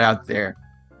throw that out there.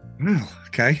 Oh,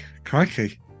 okay,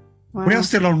 crikey. Wow. We are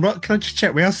still on roll. Can I just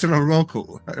check? We are still on roll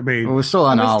call. I mean, We're still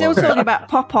on We're still Olive. talking about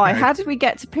Popeye. Okay. How did we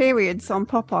get to periods on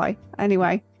Popeye?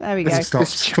 Anyway, there we go. This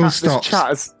stops. Full this stops. chat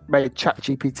has made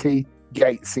ChatGPT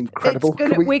Gates incredible.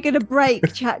 We're going to break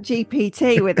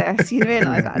ChatGPT with this. You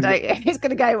realise that, don't you? It's going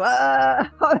to go.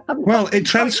 Well, it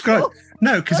transcribes.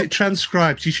 No, because it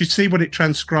transcribes. You should see what it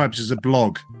transcribes as a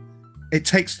blog. It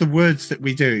takes the words that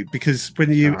we do, because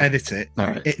when you edit it, All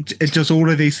right. it does all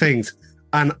of these things.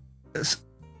 And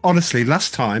honestly,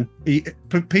 last time,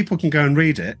 people can go and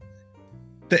read it,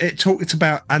 that it talked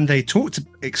about, and they talked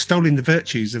extolling the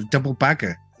virtues of double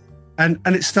bagger. And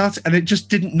it started, and it just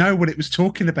didn't know what it was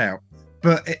talking about.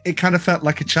 But it kind of felt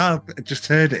like a child that had just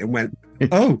heard it and went,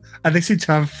 oh, and they seem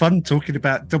to have fun talking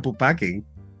about double bagging.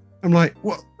 I'm like,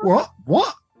 what?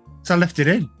 So I left it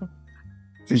in.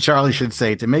 And Charlie should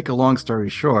say, to make a long story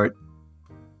short,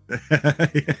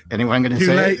 anyone going to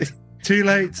say it? Too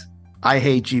late. I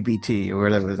hate GBT, or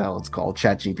whatever the hell it's called,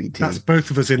 Chat GPT. That's both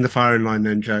of us in the firing line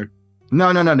then, Joe. No.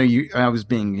 I was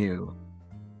being you.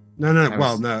 No. I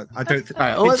Well, no, I don't.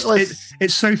 All right,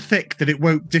 It's so thick that it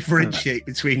won't differentiate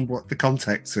between what the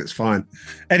context, so it's fine.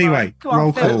 Anyway, Right, come on,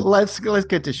 roll Phil. call. let's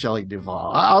get to Shelley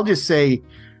Duvall. I'll just say,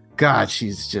 God,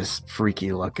 she's just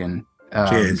freaky looking.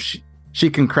 Cheers. She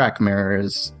can crack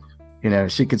mirrors.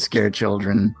 She could scare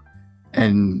children,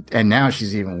 and now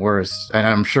she's even worse. And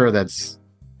I'm sure that's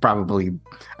probably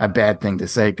a bad thing to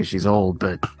say because she's old,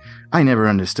 but I never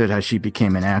understood how she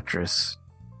became an actress.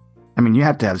 I mean, you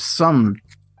have to have some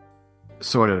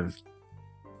sort of,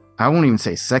 I won't even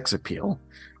say sex appeal,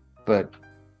 but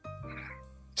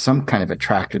some kind of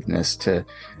attractiveness to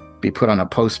be put on a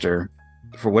poster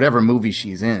for whatever movie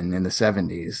she's in the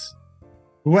 70s.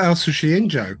 What else was she in,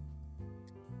 Joe?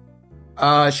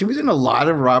 She was in a lot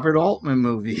of Robert Altman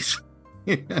movies.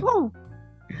 Oh,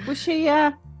 was she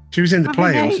She was in the Having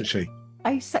play, a- wasn't she?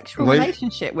 a sexual Wait.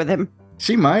 relationship with him?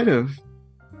 She might have.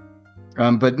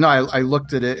 But no, I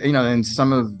looked at it, in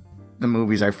some of the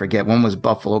movies, I forget. One was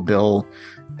Buffalo Bill,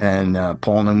 and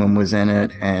Paul Newman was in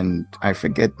it, and I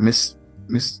forget Mrs.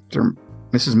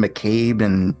 McCabe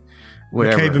and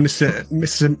whatever. McCabe and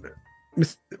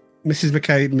Mrs.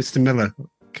 McCabe, Mr. Miller.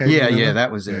 Yeah,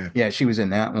 that was it. Yeah, she was in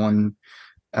that one.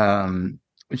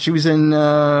 She was in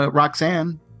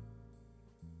Roxanne.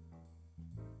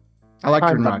 I liked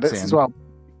her in Time Bandits Roxanne as well.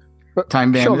 But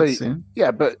Time Bandits.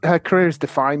 surely, but her career is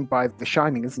defined by The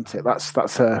Shining, isn't it?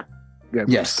 That's her.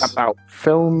 Yes. Standout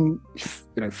film.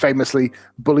 Famously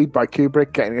bullied by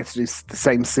Kubrick, getting her to do the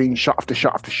same scene, shot after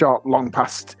shot after shot, long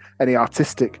past any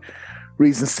artistic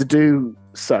reasons to do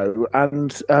so.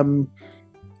 And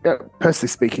personally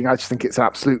speaking, I just think it's an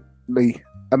absolutely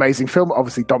amazing film.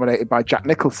 Obviously dominated by Jack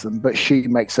Nicholson, but she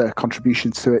makes a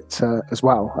contribution to it as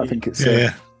well. I think it's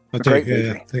I do. great Yeah,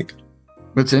 movie. I think.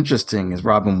 What's interesting is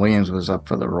Robin Williams was up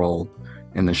for the role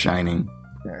in The Shining.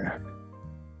 Yeah.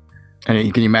 And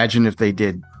you can imagine if they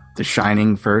did The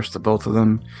Shining first, the both of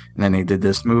them, and then they did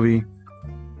this movie.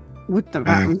 Wouldn't have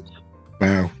happened.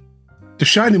 Wow. The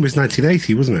Shining was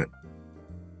 1980, wasn't it?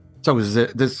 So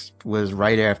this was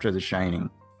right after The Shining.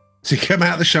 So you come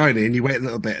out of The Shining and you wait a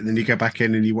little bit and then you go back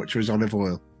in and you watch her as olive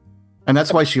oil. And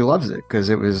that's why she loves it, because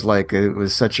it was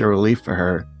such a relief for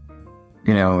her,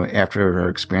 after her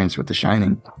experience with The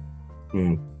Shining.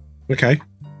 Okay.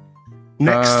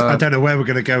 Next, I don't know where we're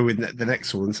going to go with the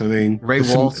next ones. I mean, Ray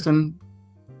Walston,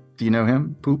 do you know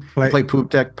him? Play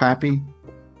Poop Deck Pappy.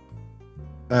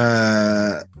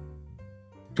 Go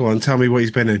on, tell me what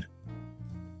he's been in.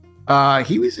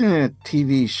 He was in a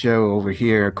TV show over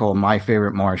here called My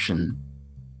Favorite Martian.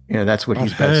 That's what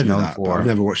he's best known for. I've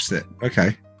never watched it.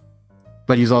 Okay.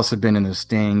 But he's also been in The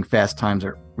Sting, Fast Times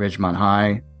at Ridgemont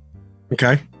High.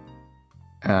 Okay.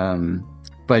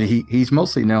 But he's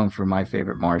mostly known for My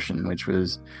Favorite Martian, which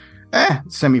was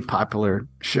semi-popular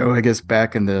show, I guess,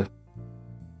 back in the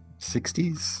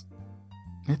 60s,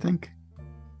 I think.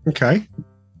 Okay.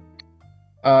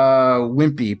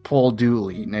 Wimpy, Paul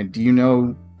Dooley. Now, do you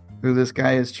know who this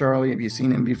guy is, Charlie? Have you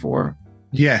seen him before?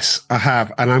 Yes, I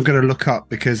have. And I'm going to look up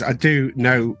because I do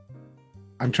know.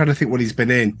 I'm trying to think what he's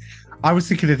been in. I was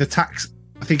thinking of the tax.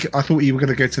 I thought you were going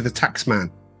to go to the tax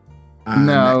man.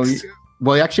 No. Next.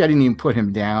 Well, actually, I didn't even put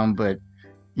him down, but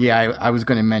yeah, I was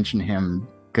going to mention him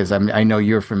because I know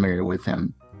you're familiar with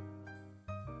him,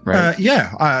 right?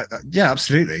 Yeah,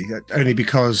 absolutely. Only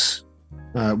because,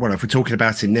 if we're talking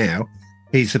about him now,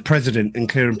 he's the president in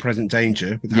Clear and Present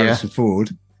Danger with Harrison Ford,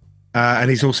 and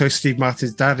he's also Steve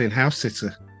Martin's dad in House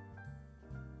Sitter.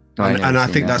 And I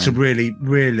think that's a really,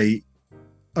 really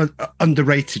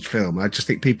underrated film. I just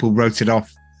think people wrote it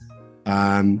off,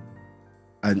 and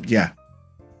yeah.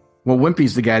 Well,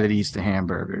 Wimpy's the guy that eats the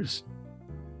hamburgers.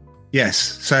 Yes,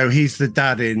 so he's the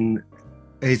dad in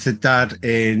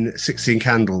 16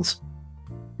 Candles.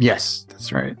 Yes,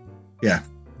 that's right. Yeah.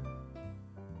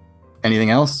 Anything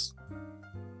else?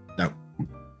 No.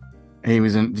 He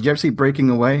was in. Did you ever see Breaking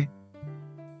Away?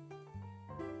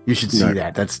 You should see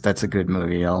that. That's a good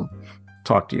movie. I'll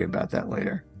talk to you about that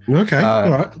later. Okay.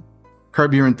 All right.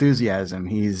 Curb Your Enthusiasm.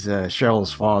 He's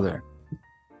Cheryl's father.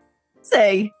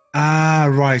 See. Ah,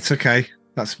 right. Okay,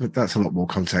 that's a lot more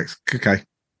context. Okay,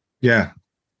 yeah,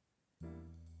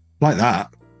 like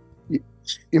that.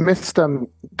 You missed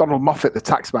Donald Moffat, the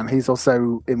taxman. He's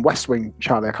also in West Wing,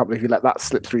 Charlie. I can't believe you let that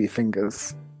slip through your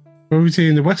fingers. Where was he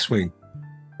in the West Wing?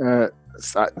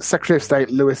 Secretary of State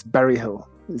Louis Berryhill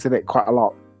is in it quite a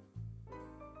lot.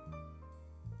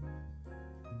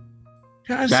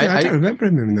 Yeah, I don't remember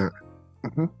him in that.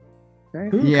 Mm-hmm.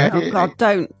 Yeah. Oh God,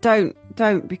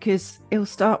 don't, because he'll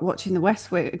start watching The West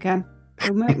Wing again.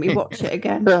 He'll make me watch it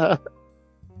again.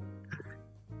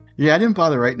 Yeah, I didn't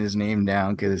bother writing his name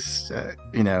down because,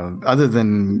 other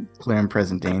than Clear and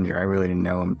Present Danger, I really didn't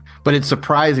know him. But it's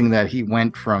surprising that he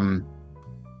went from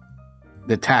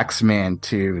the tax man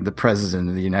to the president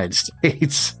of the United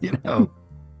States,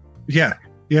 Yeah.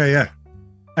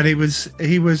 And he was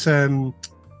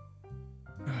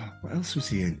what else was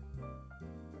he in?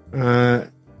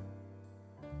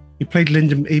 He played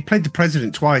the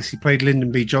president twice. He played Lyndon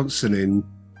B. Johnson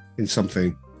in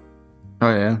something.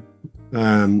 Oh yeah.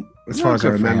 As far as I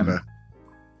remember.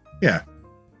 Yeah.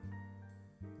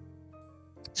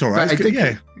 It's all right. I think,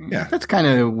 yeah. That's kind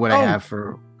of what I have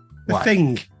for The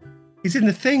Thing. He's in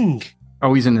The Thing.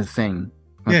 Oh, he's in The Thing.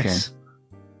 Okay. Yes.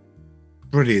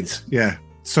 Brilliant. Yeah.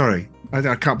 Sorry.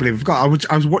 I can't believe I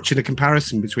was watching a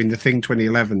comparison between The Thing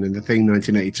 2011 and The Thing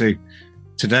 1982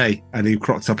 today, and he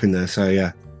cropped up in there. So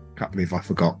yeah, can't believe I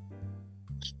forgot.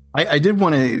 I did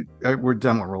want to. We're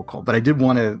done with roll call, but I did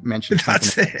want to mention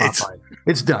That's something. it. Popeye.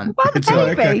 It's done. What It's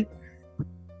baby? okay.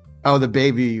 Oh, the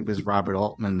baby was Robert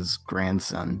Altman's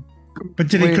grandson. But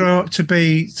did he grow up to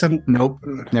be some? Nope,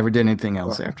 never did anything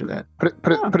else after that.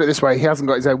 Put it this way: he hasn't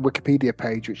got his own Wikipedia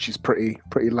page, which is pretty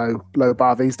low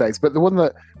bar these days. But the one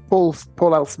that Paul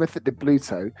L. Smith that did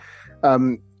Bluto,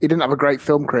 he didn't have a great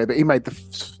film career, but he made the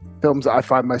films that I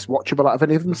find most watchable out of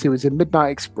any of them. So he was in Midnight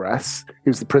Express. He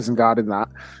was the prison guard in that.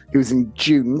 He was in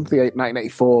June, the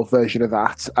 1984 version of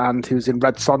that, and he was in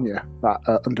Red Sonja,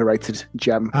 that underrated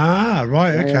gem. Ah,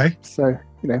 right, okay. Yeah, so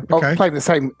Okay. playing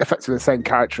effectively the same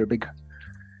character, a big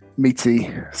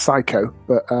meaty psycho.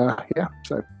 But yeah,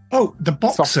 so Oh, the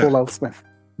soft boxer. Paul L. Smith.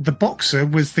 The boxer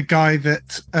was the guy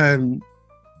that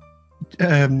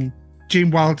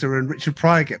Gene Wilder and Richard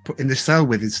Pryor get put in the cell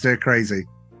with in Stir Crazy.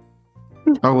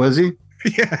 Oh, was he?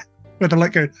 Yeah, where they're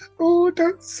like going, "Oh,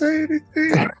 don't say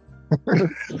anything."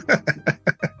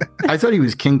 I thought he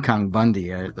was King Kong Bundy,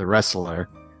 the wrestler,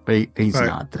 but he's Right.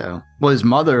 not though. Well, his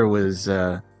mother was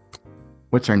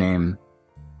what's her name?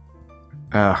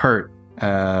 Hurt.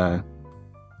 Come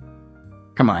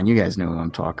on, you guys know who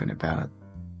I'm talking about.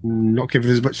 Not giving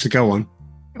as much to go on.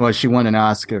 Well, she won an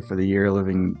Oscar for The Year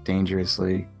Living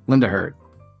Dangerously. Linda Hurt.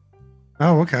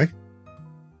 Oh, okay.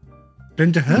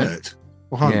 Linda Hurt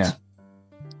or Hunt? Yeah.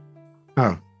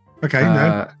 Oh, okay.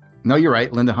 No, No, you're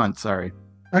right. Linda Hunt. Sorry.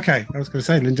 okay. I was going to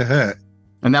say Linda Hurt.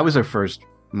 And that was her first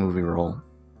movie role.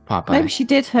 Popeye. Maybe she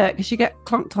did hurt because she got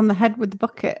clonked on the head with the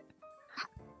bucket.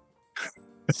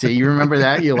 See, you remember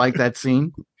that? You like that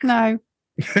scene? No.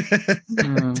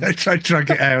 Don't try to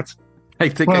drag it out. I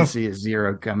think I Well- see a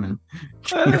zero coming.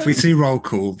 If we see roll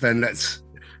call, then let's.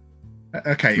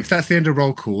 Okay, if that's the end of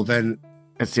roll call, then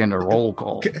That's the end of roll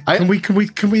call. can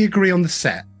we agree on the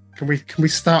set? Can we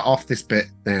start off this bit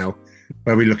now,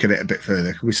 where we look at it a bit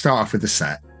further? Can we start off with the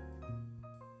set?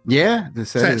 Yeah, the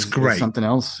set Set's is great. something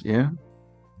else. Yeah.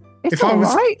 It's If I all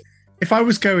was- right. If I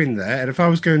was going there, and if I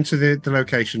was going to the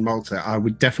location Malta, I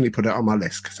would definitely put it on my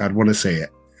list because I'd want to see it,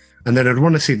 and then I'd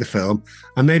want to see the film,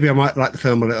 and maybe I might like the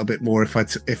film a little bit more if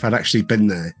I'd actually been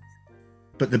there.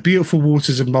 But the beautiful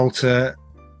waters of Malta,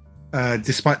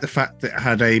 despite the fact that it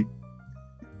had a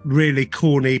really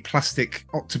corny plastic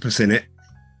octopus in it,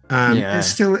 Yeah. it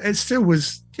still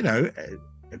was,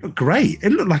 it looked great.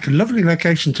 It looked like a lovely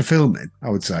location to film in, I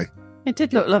would say. It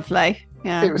did look lovely.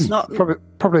 Yeah. It was not.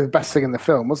 probably the best thing in the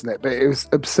film, wasn't it? But it was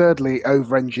absurdly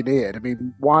over-engineered. I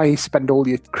mean, why spend all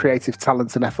your creative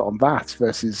talent and effort on that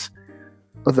versus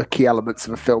other key elements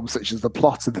of a film, such as the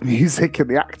plot and the music and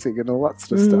the acting and all that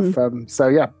sort of stuff? So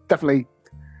yeah, definitely.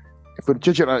 If we're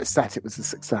judging on its set, it was a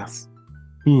success.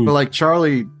 But like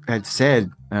Charlie had said,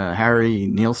 Harry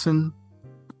Nielsen,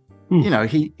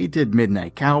 he did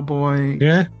Midnight Cowboy,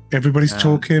 Yeah, everybody's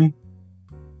talking.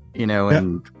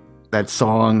 and that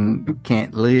song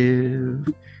Can't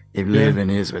Live If Living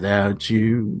Is Without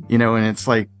You, and it's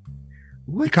like,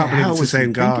 what You can't the believe hell it's the was he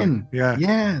same guy. thinking? Yeah.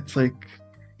 Yeah, it's like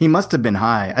he must have been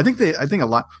high. I think a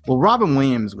lot. Well, Robin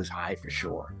Williams was high for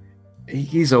sure.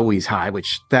 He's always high,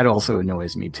 which that also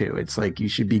annoys me too. It's like you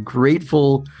should be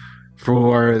grateful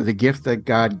for the gift that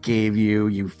God gave you.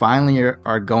 You finally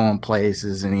are going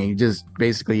places, and he just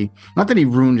basically, not that he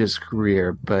ruined his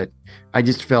career, but I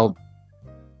just felt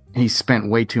he spent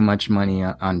way too much money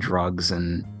on drugs,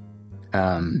 and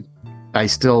I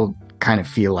still kind of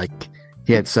feel like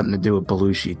he had something to do with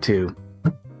Belushi too,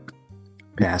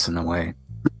 passing away,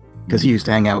 because he used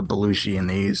to hang out with Belushi, and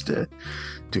they used to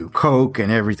do coke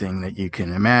and everything that you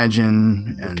can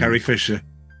imagine. And Carrie Fisher.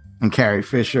 Carrie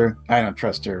Fisher, I don't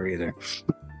trust her either.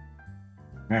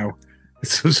 Wow.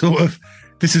 It's sort of,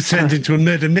 this has turned into a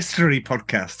murder mystery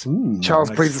podcast. Charles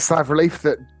nice. breathes a sigh of relief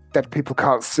that dead people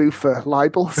can't sue for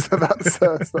libel, so that's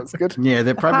good. Yeah,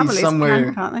 they're probably Families somewhere.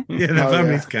 Can, can't they? Yeah, the Oh,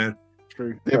 families yeah. can.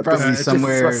 True. They're probably This is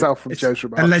somewhere- myself from It's Joe's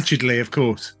remarks. Allegedly, of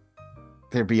course.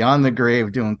 They're beyond the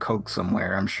grave doing coke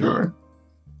somewhere, I'm sure.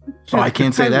 Oh, I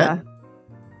can't say that.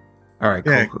 All right,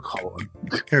 Yeah.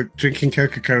 Coca-Cola. Drinking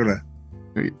Coca-Cola.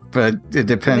 But it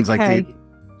depends. Like Okay.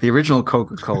 the original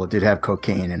Coca-Cola did have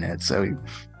cocaine in it, so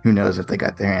who knows if they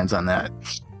got their hands on that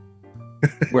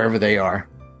wherever they are.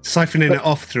 Siphoning it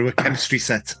off through a chemistry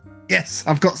set. Yes,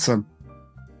 I've got some.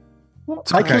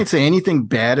 So I can't say anything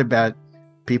bad about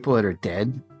people that are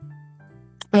dead.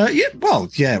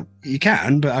 Yeah, you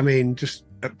can, but I mean, just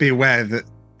be aware that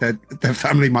their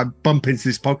family might bump into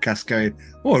this podcast going,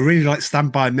 "Oh, I really like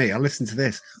Stand By Me. I'll listen to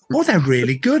this. Oh, they're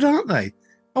really good, aren't they?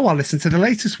 Oh, I'll listen to the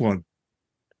latest one."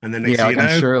 And then next Yeah, thing like, you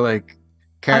know, I'm sure. Like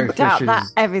Carrie I doubt Fisher's- that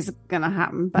ever's going to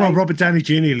happen. Babe. Well, Robert Downey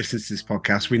Jr. listens to this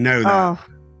podcast. We know that. Oh,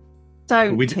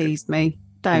 don't We- tease me.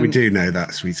 Don't. We do know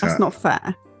that, sweetheart. That's not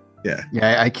fair. Yeah.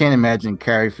 Yeah, I can't imagine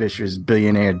Carrie Fisher's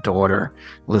billionaire daughter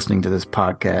listening to this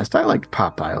podcast. I liked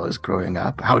Popeye when I was growing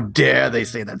up. How dare they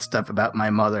say that stuff about my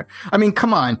mother? I mean,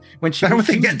 come on. When she, How would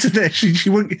they get to this?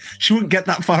 She wouldn't get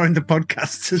that far in the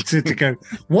podcast to go,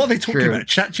 what are they talking True. about?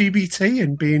 ChatGPT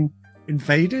and being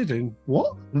invaded and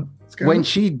what? What's going when on?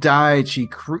 she died, she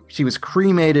was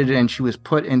cremated and she was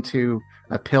put into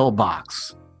a pill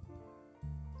box.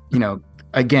 You know,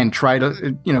 again, try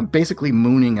to, basically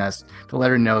mooning us to let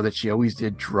her know that she always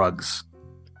did drugs.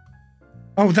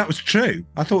 Oh, that was true.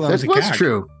 I thought that was a gag.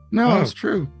 true. No, Oh. it's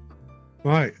true.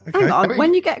 Right. Okay. Hang on. I mean-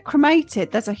 When you get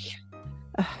cremated, there's a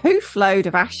hoof load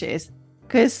of ashes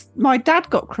because my dad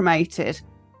got cremated.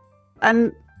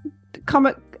 And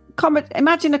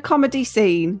imagine a comedy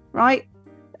scene, right?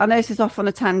 I know this is off on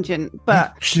a tangent,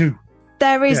 but Phew.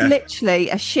 there is Yeah. literally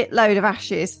a shitload of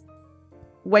ashes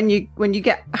when you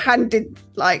get handed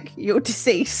like you're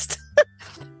deceased.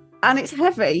 And it's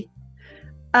heavy.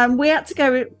 We had to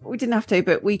go, we didn't have to,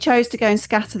 but we chose to go and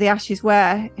scatter the ashes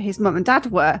where his mum and dad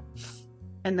were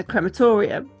in the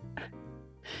crematorium.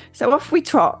 So off we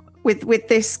trot with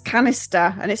this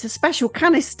canister, and it's a special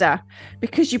canister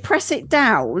because you press it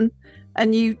down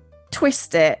and you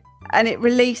twist it and it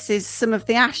releases some of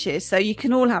the ashes, so you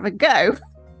can all have a go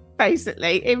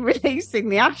basically in releasing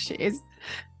the ashes.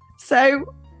 So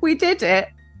we did it.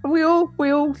 We all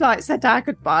like said our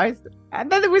goodbyes, and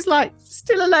then there was like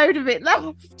still a load of it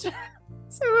left. So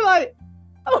we're like,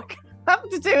 oh, I have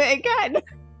to do it again.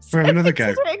 So Have another we go.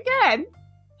 did it again.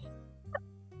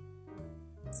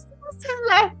 Still some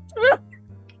left.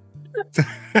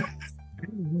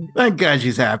 Thank God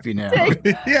she's happy now.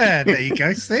 Yeah, there you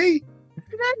go. See?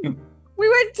 We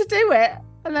went to do it,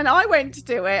 and then I went to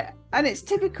do it, and it's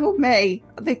typical me,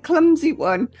 the clumsy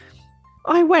one.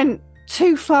 I went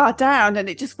too far down, and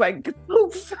it just went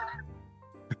poof,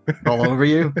 All over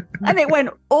you. and it went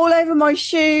all over my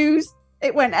shoes.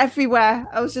 It went everywhere.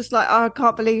 I was just like, oh, I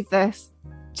can't believe this.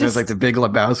 It was like the Big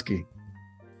Lebowski.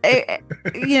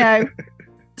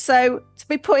 So to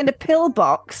be put in a pill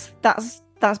box, that's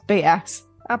BS.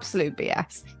 Absolute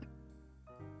BS.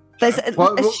 There's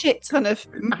a shit ton of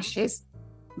ashes.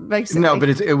 Basically. No, but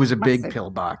it was a big Massive. pill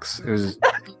box. It was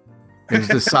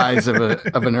the size of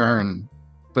an urn,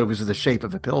 but it was the shape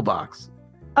of a pill box.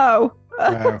 Oh.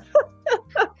 Wow.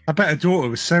 I bet her daughter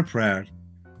was so proud.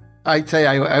 I tell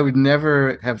you, I would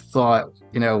never have thought,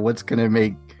 what's going to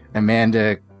make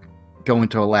Amanda go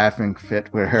into a laughing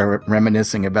fit with her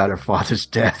reminiscing about her father's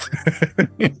death.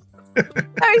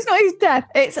 No, it's not his death.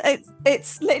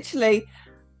 It's literally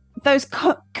those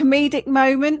comedic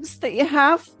moments that you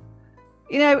have,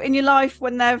 in your life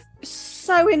when they're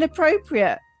so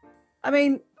inappropriate. I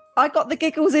mean, I got the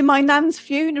giggles in my nan's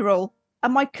funeral,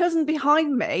 and my cousin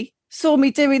behind me saw me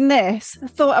doing this. I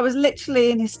thought I was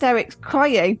literally in hysterics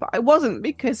crying, but I wasn't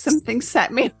because something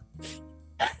set me off.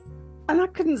 And I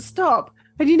couldn't stop.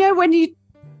 And when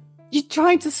you're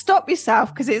trying to stop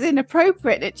yourself because it's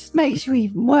inappropriate, it just makes you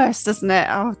even worse, doesn't it?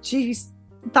 Oh, geez.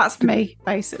 That's me,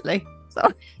 basically. So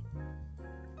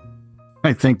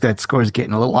I think that score's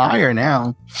getting a little higher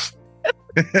now.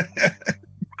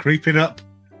 Creeping up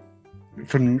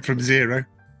from zero.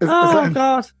 oh,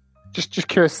 God. Just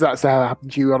curious if that's how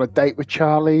happened to you on a date with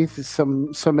Charlie. There's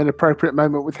some inappropriate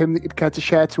moment with him that you'd care to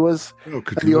share to us Oh,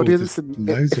 good and the Lord, audience. there's And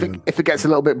loads if of them. it gets a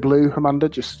little bit blue, Amanda,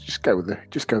 just go with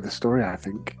the story. I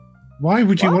think. Why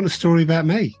would you want a story about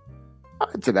me? I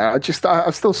don't know.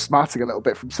 I'm still smarting a little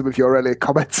bit from some of your earlier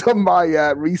comments on my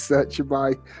research and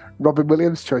my Robin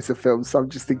Williams choice of films. So I'm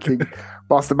just thinking,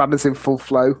 whilst Amanda's in full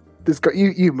flow,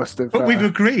 you must have. But we've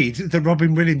agreed that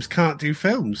Robin Williams can't do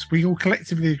films. We all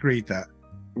collectively agreed that.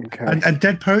 Okay. And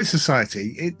Dead Poets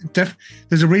Society,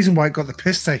 there's a reason why it got the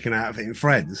piss taken out of it in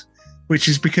Friends, which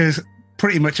is because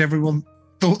pretty much everyone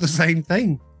thought the same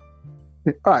thing.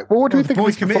 All right. Well, what do we The think? of boy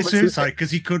his committed performance? suicide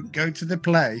because he couldn't go to the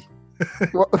play.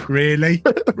 What- Really?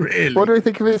 Really? What do we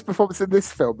think of his performance in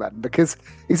this film then? Because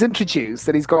he's introduced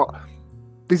and he's got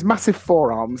these massive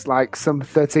forearms like some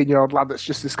 13-year-old lad that's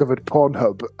just discovered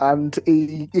Pornhub, and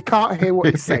you can't hear what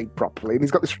he's saying properly, and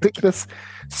he's got this ridiculous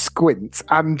squint,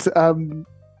 and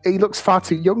he looks far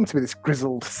too young to be this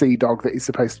grizzled sea dog that he's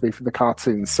supposed to be from the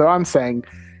cartoons. So I'm saying,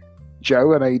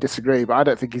 Joe, I know you disagree, but I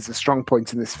don't think he's a strong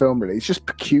point in this film, really. He's just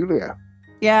peculiar.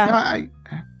 Yeah. No,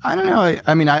 I don't know.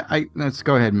 I mean, let's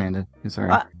go ahead, Amanda.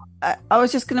 Sorry. I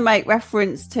was just going to make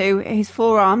reference to his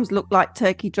forearms look like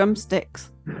turkey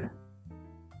drumsticks.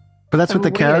 But that's what the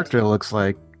Weird. character looks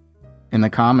like in the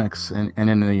comics and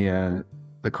in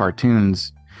the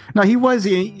cartoons. No, he was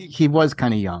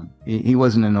kind of young. He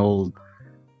wasn't an old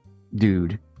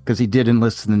dude because he did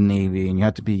enlist in the Navy, and you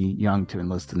have to be young to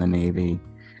enlist in the Navy.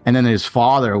 And then his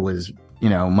father was,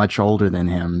 much older than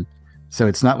him. So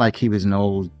it's not like he was an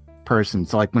old person.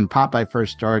 So like when Popeye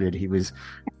first started, he was,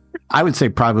 I would say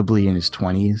probably in his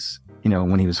 20s,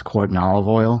 when he was caught in olive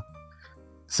oil.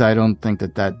 So I don't think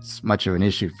that that's much of an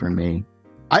issue for me.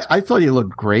 I thought he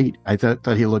looked great. I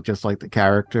thought he looked just like the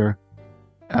character.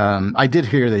 I did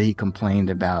hear that he complained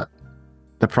about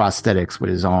the prosthetics with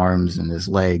his arms and his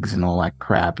legs and all that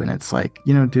crap. And it's like,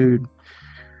 dude,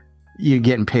 you're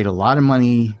getting paid a lot of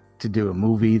money to do a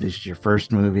movie. This is your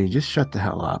first movie. Just shut the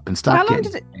hell up and stop.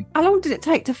 How long did it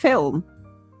take to film?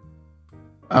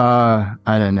 I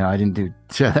don't know. I didn't do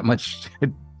that much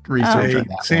research on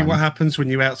that. See what happens when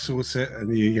you outsource it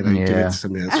and you do it to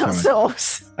somebody else.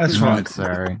 Outsource. That's fine.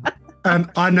 Sorry.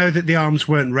 I know that the arms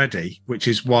weren't ready, which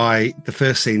is why the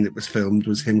first scene that was filmed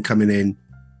was him coming in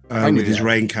with his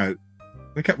raincoat.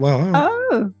 Okay,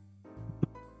 well.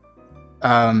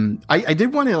 I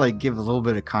did want to give a little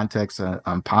bit of context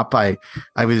on Popeye.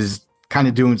 I was kind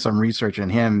of doing some research on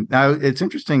him. Now it's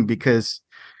interesting because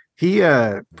he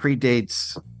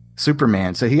predates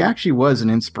Superman, so he actually was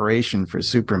an inspiration for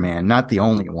Superman. Not the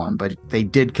only one, but they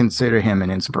did consider him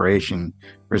an inspiration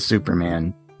for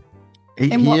Superman.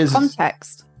 In what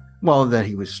context? Well, that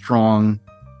he was strong,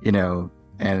 and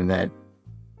that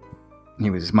he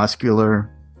was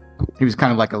muscular. He was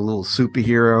kind of like a little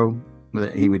superhero.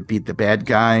 He would beat the bad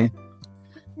guy.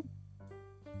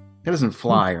 He doesn't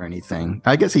fly or anything.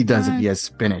 I guess he does if he has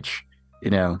spinach,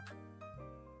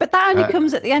 But that only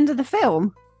comes at the end of the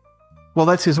film. Well,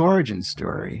 that's his origin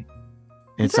story.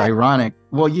 It's ironic.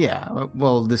 Well, yeah.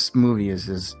 Well, this movie is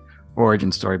his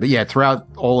origin story. But yeah, throughout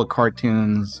all the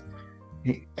cartoons,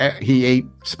 he ate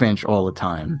spinach all the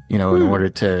time, in order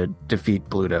to defeat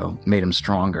Pluto, made him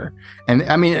stronger. And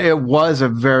I mean, it was a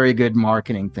very good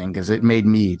marketing thing because it made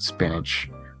me eat spinach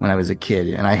when I was a kid,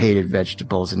 and I hated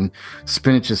vegetables. And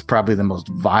spinach is probably the most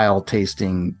vile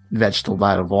tasting vegetable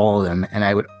out of all of them. And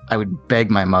I would beg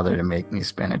my mother to make me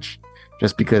spinach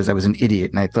just because I was an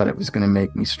idiot and I thought it was going to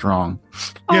make me strong.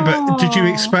 Yeah, but did you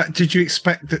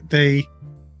expect that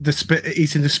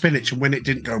eating the spinach, and when it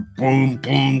didn't go boom,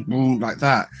 boom, boom like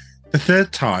that, the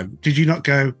third time, did you not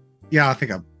go, yeah, I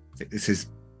think this is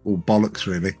all bollocks,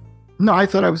 really? No, I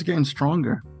thought I was getting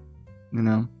stronger,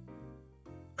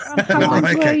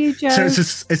 Okay. So it's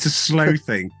a slow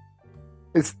thing.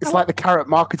 It's like the carrot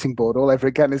marketing board all over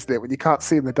again, isn't it? When you can't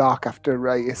see in the dark after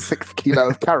a 6 kilo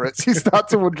of carrots, you start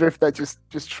to wonder if they're just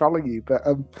trolling you. But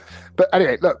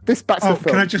anyway, look, this back to the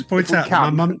film. Can I just point out?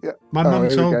 My mum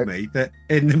told me that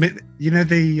in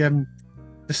the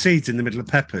the seeds in the middle of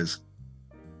peppers,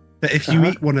 that if you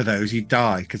eat one of those, you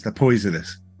die because they're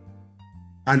poisonous.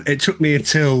 And it took me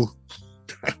until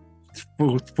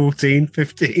 14,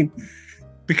 15.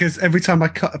 Because every time I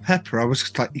cut a pepper, I was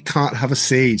just like, you can't have a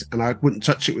seed. And I wouldn't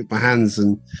touch it with my hands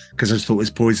because I just thought it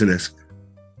was poisonous.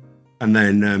 And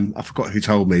then I forgot who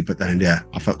told me, but then, yeah,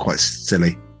 I felt quite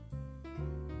silly.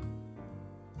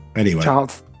 Anyway.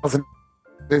 Charles,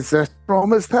 there's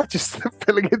traumas there, just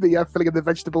filling in the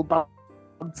vegetable banter.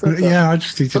 Yeah, I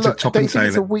just needed to top and tail it.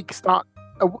 It's a weak start.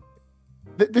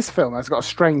 This film has got a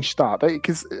strange start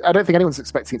because I don't think anyone's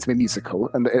expecting it to be a musical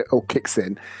and it all kicks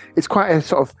in. It's quite a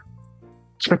sort of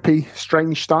trippy,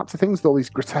 strange start to things with all these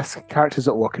grotesque characters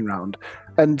that are walking around.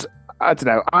 And I don't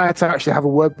know, I had to actually have a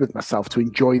word with myself to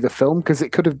enjoy the film because you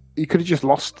could have just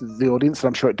lost the audience, and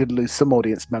I'm sure it did lose some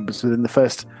audience members within the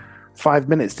first 5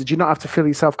 minutes. Did you not have to feel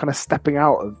yourself kind of stepping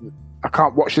out of, I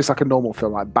can't watch this like a normal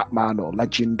film like Batman or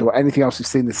Legend or anything else we've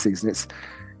seen this season?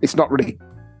 It's not really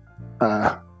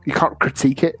you can't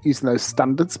critique it using those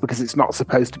standards because it's not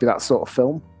supposed to be that sort of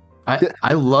film.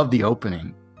 I love the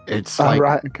opening. It's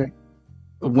right, okay.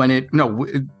 When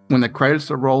the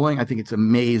credits are rolling, I think it's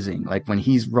amazing. Like when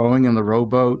he's rowing in the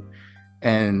rowboat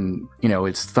and,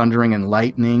 it's thundering and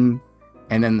lightning,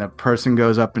 and then the person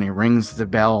goes up and he rings the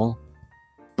bell.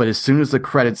 But as soon as the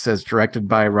credit says directed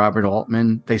by Robert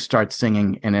Altman, they start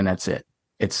singing, and then that's it.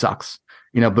 It sucks.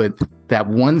 But that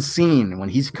one scene when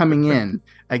he's coming in,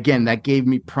 again, that gave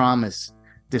me promise.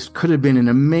 This could have been an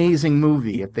amazing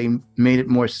movie if they made it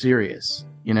more serious,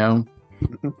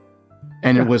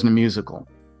 And it wasn't a musical.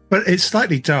 But it's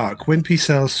slightly dark. Wimpy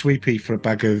sells Sweepy for a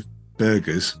bag of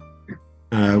burgers,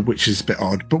 which is a bit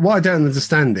odd. But what I don't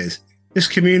understand is this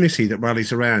community that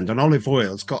rallies around, and Olive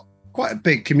Oil's got quite a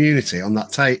big community on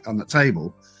that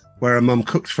table where a mum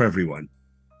cooks for everyone.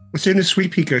 As soon as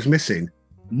Sweepy goes missing,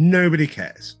 nobody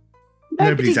cares.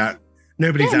 Nobody's out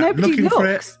looking for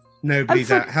it.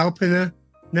 Nobody's out helping her.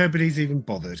 Nobody's even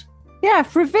bothered. Yeah,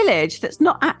 for a village that's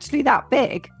not actually that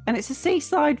big, and it's a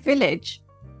seaside village,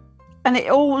 and it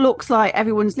all looks like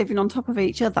everyone's living on top of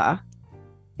each other.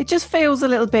 It just feels a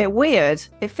little bit weird.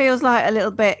 It feels like a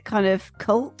little bit kind of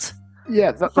cult.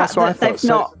 Yeah, that's what I thought. They've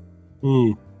not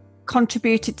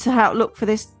contributed to how it looked for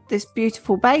this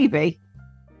beautiful baby,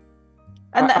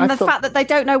 and the fact that they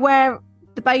don't know where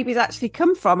the baby's actually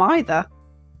come from either.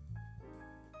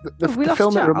 The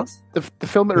film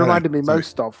that reminded me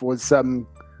most of was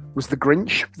The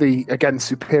Grinch, the again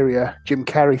superior Jim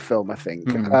Carrey film, I think,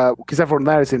 because everyone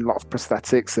there is in a lot of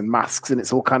prosthetics and masks, and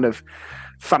it's all kind of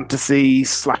fantasy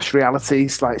 / reality,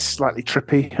 slightly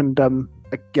trippy, and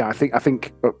I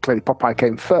think clearly Popeye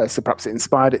came first, so perhaps it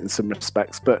inspired it in some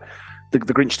respects, but the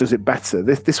Grinch does it better.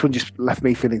 This one just left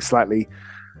me feeling slightly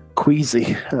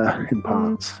queasy in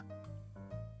parts.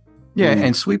 Yeah,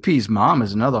 and Sweet Pea's mom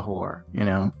is another whore.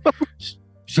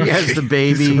 She has the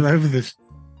baby. All over this.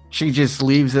 She just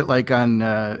leaves it like on,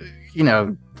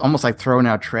 almost like throwing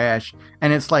out trash.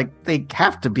 And it's like they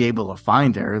have to be able to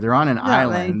find her. They're on an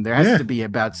island. There has to be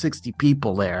about 60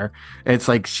 people there. It's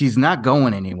like she's not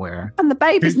going anywhere. And the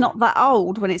baby's not that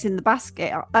old when it's in the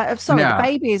basket. The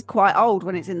baby is quite old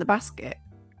when it's in the basket.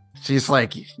 She's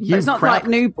like, it's not like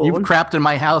newborn. You've crapped in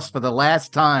my house for the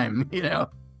last time, Yeah,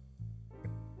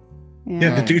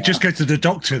 just go to the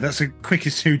doctor. That's the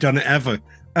quickest whodunit ever.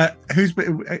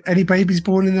 Any babies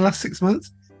born in the last 6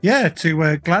 months? Yeah,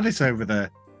 to Gladys over there.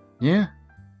 Yeah.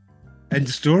 End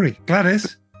of story. Gladys.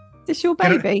 Is this your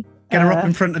baby? Get her up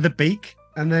in front of the beak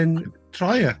and then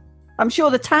try her. I'm sure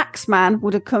the tax man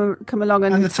would have come along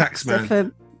and the tax man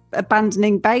for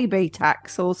abandoning baby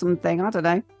tax or something. I don't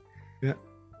know. Yeah.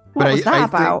 What was that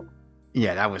about?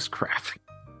 That was crap.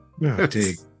 Oh,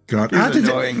 dear God. How did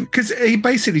it? Because he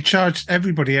basically charged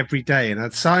everybody every day and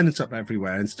had signs up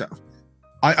everywhere and stuff.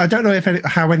 I don't know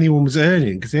how anyone was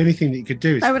earning, because the only thing that you could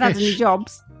do is no one had any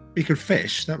jobs. You could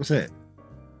fish. That was it.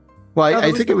 Well,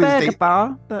 I think it was burger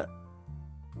bar, but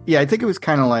I think it was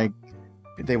kind of like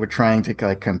they were trying to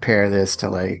like compare this to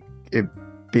like it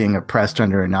being oppressed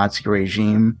under a Nazi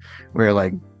regime, where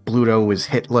like Bluto was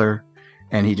Hitler,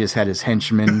 and he just had his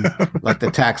henchmen, like the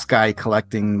tax guy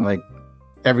collecting like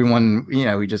everyone.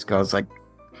 He just goes like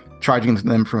charging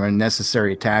them for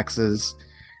unnecessary taxes.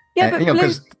 Yeah, but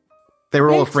because they were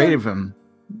all afraid of him.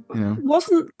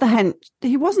 Wasn't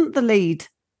he wasn't the lead,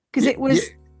 because it was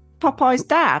Popeye's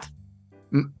dad.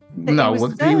 No,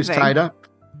 he was tied up.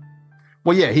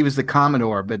 Well, yeah, he was the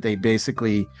Commodore, but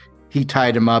he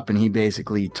tied him up and he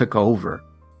basically took over.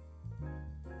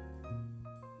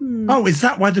 Oh, is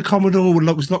that why the Commodore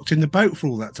was locked in the boat for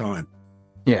all that time?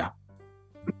 Yeah.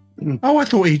 Oh, I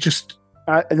thought he just...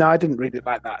 no, I didn't read it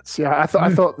like that. So, yeah, I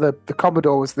thought the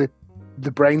Commodore was the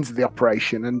brains of the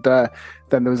operation, and then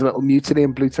there was a little mutiny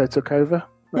and Bluto took over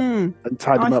and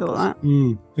tied him up.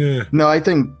 Yeah. No, I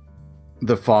think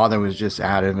the father was just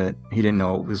out of it. He didn't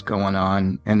know what was going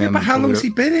on. And then, but how long has he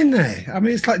been in there? I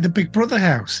mean, it's like the Big Brother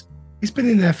house. He's been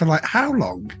in there for like how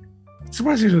long? I'm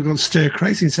surprised he's gone stir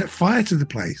crazy and set fire to the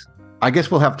place. I guess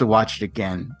we'll have to watch it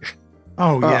again.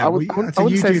 Oh yeah, I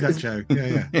wouldn't you say do that, Joe.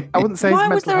 Yeah. I wouldn't say. Why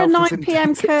was there a 9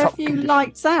 p.m. curfew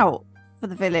lights out for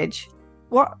the village?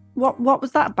 What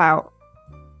was that about?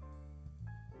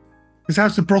 Because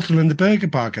how's the brothel and the burger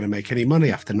bar going to make any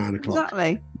money after 9 o'clock?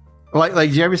 Exactly. Like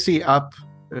did you ever see not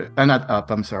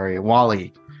Up, I'm sorry,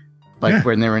 Wall-E?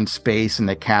 When they're in space and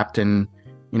the captain,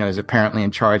 is apparently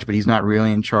in charge, but he's not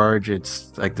really in charge.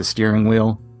 It's like the steering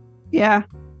wheel. Yeah.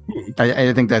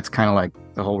 I think that's kind of like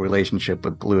the whole relationship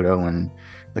with Bluto and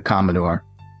the Commodore.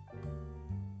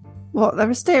 What? They're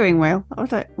a steering wheel?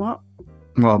 What?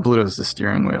 Well, Bluto's the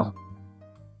steering wheel.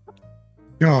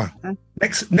 God.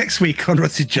 Next week on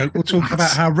What's a Joke, we'll talk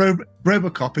about how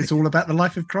RoboCop is all about the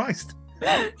life of Christ.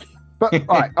 But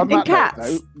all right, on that Cats.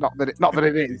 note, though, not that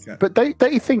it is. But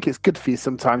don't you think it's good for you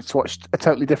sometimes to watch a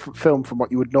totally different film from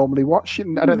what you would normally watch?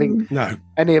 And I don't think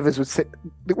any of us would sit.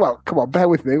 Well, come on, bear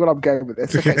with me while I'm going with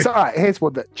this. Okay, so all right, here's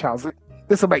one that Charles.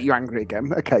 This will make you angry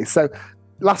again. Okay, so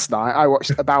last night I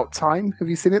watched About Time. Have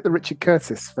you seen it? The Richard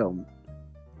Curtis film.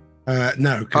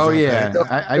 No. Oh yeah,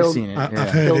 I've seen it. I've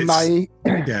heard Bill Nye,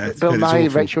 Bill Nye,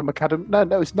 Rachel McAdams.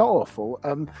 No, it's not awful.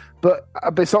 But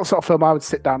it's not the sort of film I would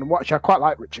sit down and watch. I quite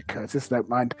like Richard Curtis. Don't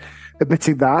mind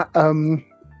admitting that. And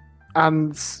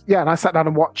I sat down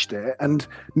and watched it, and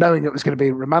knowing it was going to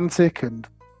be romantic and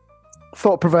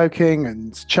thought-provoking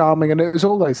and charming, and it was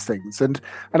all those things. And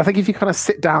I think if you kind of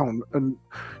sit down and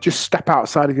just step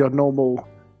outside of your normal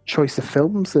choice of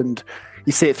films and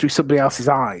you see it through somebody else's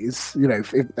eyes,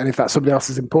 if that somebody else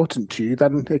is important to you,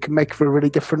 then it can make for a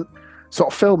really different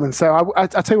sort of film. And so I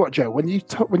tell you what, Joe, when you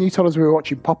told us we were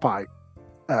watching Popeye,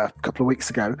 a couple of weeks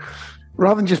ago,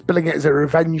 rather than just billing it as a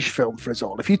revenge film for us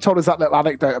all, if you told us that little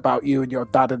anecdote about you and your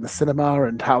dad in the cinema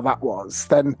and how that was,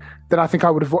 then I think I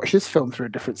would have watched this film through a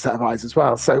different set of eyes as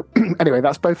well. So anyway,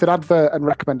 that's both an advert and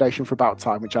recommendation for About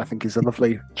Time, which I think is a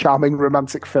lovely, charming,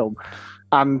 romantic film.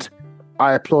 And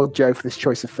I applaud Joe for this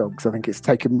choice of film, because I think it's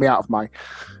taken me out of my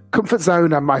comfort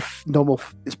zone and my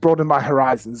it's broadened my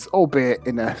horizons, albeit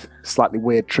in a slightly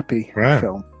weird, trippy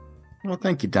film. Well,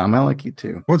 thank you, Dom. I like you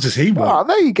too. What does he want? Oh,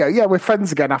 there you go. Yeah, we're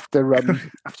friends again after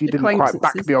you didn't quite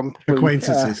back me on Clue,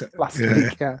 acquaintances last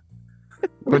week. Yeah,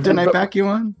 but didn't I back you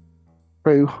on?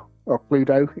 Clue or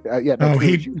Cluedo?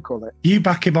 You call it. You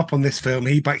back him up on this film.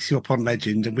 He backs you up on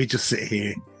Legend, and we just sit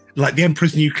here like the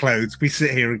Emperor's new clothes. We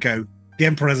sit here and go, the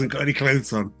Emperor hasn't got any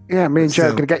clothes on. Yeah, me and Joe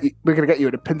are we're gonna get you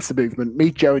in a pincer movement. Me,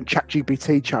 Joe, and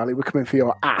ChatGPT, Charlie. We're coming for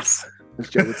your ass, as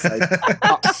Joe would say.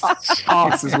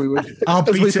 Arse, as we would.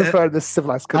 Prefer in this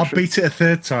civilized country. I'll beat it a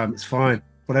third time. It's fine.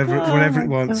 Whatever it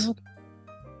wants. God.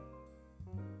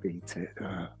 Beat it.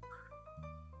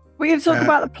 We're going to talk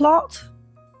about the plot.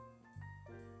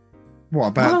 What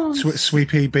about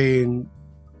Sweepy being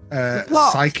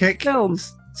psychic? Film.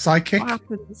 Psychic? What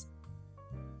happens?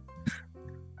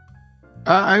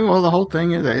 Well, the whole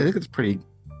thing is, I think it's pretty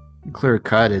clear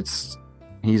cut.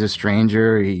 He's a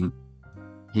stranger.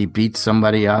 He beats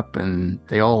somebody up, and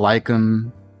they all like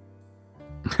him.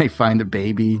 They find a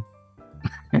baby.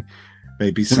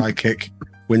 Baby psychic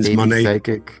wins baby money.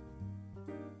 Psychic.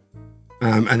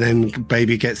 And then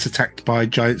baby gets attacked by a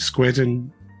giant squid.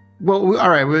 And well, all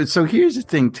right. So here's the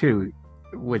thing too,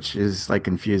 which is like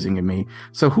confusing to me.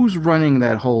 So who's running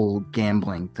that whole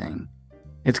gambling thing?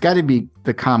 It's got to be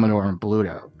the Commodore and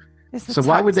Bluto. So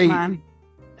why would they? Man.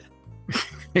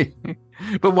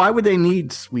 But why would they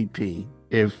need Sweet Pea?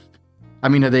 Are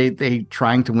they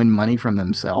trying to win money from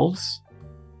themselves?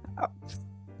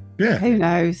 Yeah. Who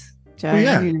knows, Joe? Well,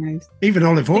 yeah. Who knows? Even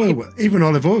Olive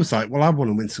Oil was like, well, I want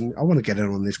to win some. I want to get in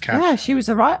on this cash. Yeah, she was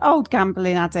a right old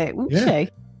gambling addict, wasn't she?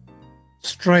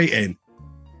 Straight in.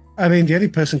 I mean, the only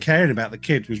person caring about the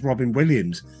kid was Robin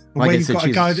Williams. And when you've got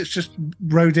a guy that's just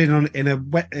rode in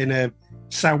in a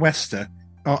sou'wester,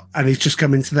 and he's just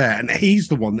come into there, and he's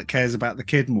the one that cares about the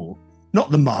kid more,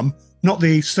 not the mum, not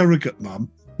the surrogate mum,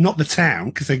 not the town,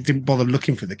 because they didn't bother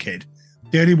looking for the kid.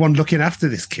 The only one looking after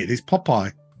this kid is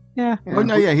Popeye. Yeah. Oh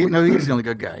no, yeah, he's the only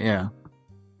good guy. Yeah.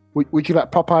 Would you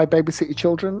let Popeye babysit your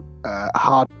children?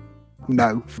 Hard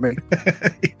no for me.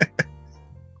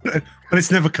 But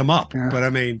it's never come up. Yeah. But I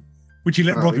mean, would you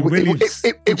let Robin Williams?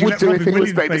 It would do if he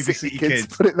was babysitting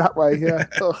kids. Put it that way. Yeah.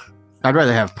 I'd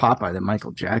rather have Popeye than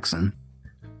Michael Jackson.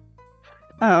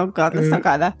 Oh God, let's not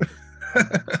go there.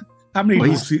 How many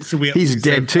lawsuits are we up He's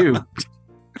dead too.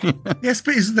 Yes,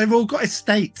 but they've all got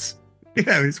estates.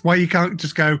 It's why you can't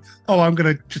just go, I'm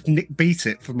going to just beat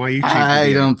it for my YouTube video.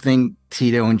 I don't think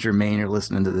Tito and Jermaine are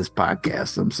listening to this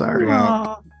podcast. I'm sorry.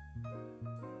 Well,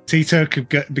 Tito could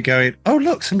be going,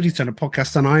 look, somebody's done a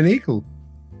podcast on Iron Eagle.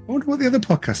 I wonder what the other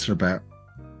podcasts are about.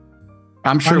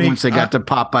 I'm sure once they got to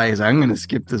Popeyes, I'm going to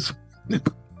skip this.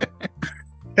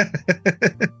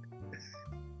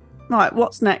 Right,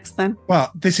 what's next then? Well,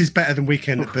 this is better than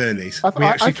Weekend at Bernie's. We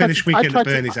actually finished Weekend at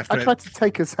Bernie's after. I tried to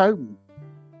take us home.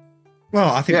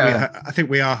 Well, I think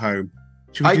we are home.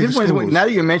 Now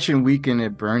that you mentioned Weekend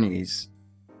at Bernie's,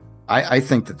 I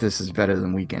think that this is better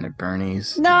than Weekend at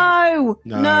Bernie's. No.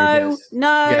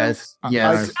 Yes.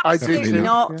 Absolutely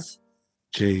not. Yeah.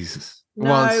 Jesus.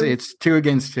 No. Well, it's 2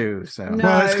 against 2. So no.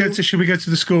 Well, let's go to. Should we go to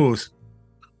the scores?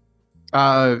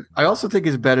 I also think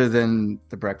it's better than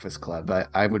The Breakfast Club.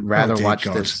 I would rather watch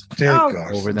this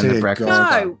over than The Breakfast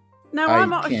Club. No, I'm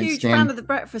not a huge fan of The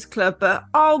Breakfast Club, but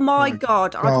oh my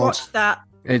God, I'd watch that.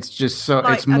 It's just so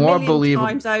it's more believable.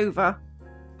 Times over.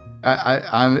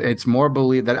 It's more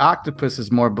believable. That octopus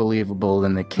is more believable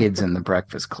than the kids in The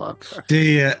Breakfast Club.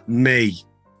 Dear me.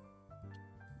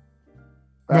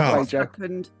 What's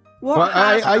happened?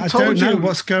 I told you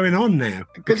what's going on now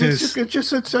because it's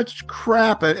just such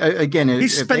crap. Again, he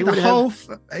spent the whole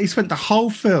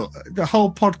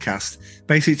podcast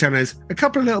basically telling us a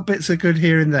couple of little bits are good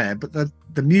here and there, but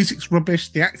the music's rubbish,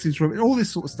 the acting's rubbish, all this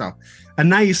sort of stuff.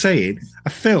 And now you're saying a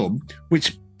film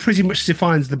which pretty much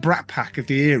defines the Brat Pack of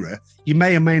the era. You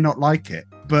may or may not like it,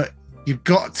 but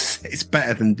it's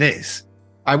better than this.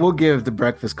 I will give The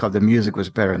Breakfast Club. The music was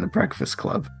better in The Breakfast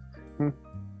Club.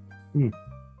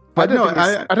 But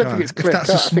I don't think it's clear. If that's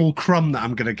a small crumb that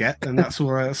I'm going to get, then that's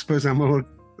all. I suppose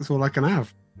that's all I can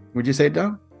have. Would you say,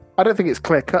 Doug? I don't think it's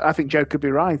clear cut. I think Joe could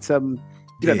be right.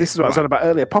 This is what I was on about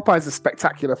earlier. Popeye's a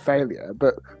spectacular failure,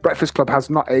 but Breakfast Club has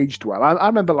not aged well. I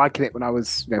remember liking it when I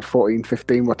was 14,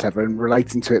 15, whatever, and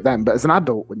relating to it then. But as an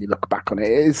adult, when you look back on it,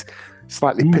 it is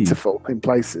slightly pitiful in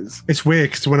places. It's weird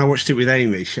because when I watched it with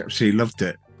Amy, she absolutely loved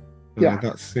it. Yeah.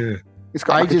 It's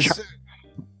got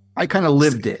I kind of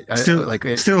lived it.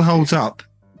 Still holds up.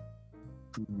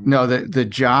 No, the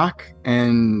jock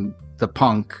and the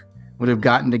punk would have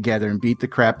gotten together and beat the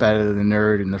crap out of the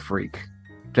nerd and the freak.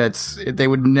 They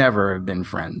would never have been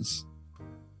friends.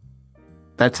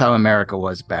 That's how America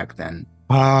was back then.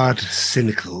 Hard,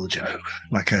 cynical Joe,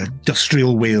 like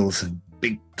industrial wheels and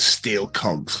big steel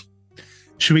cogs.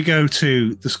 Should we go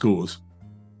to the scores?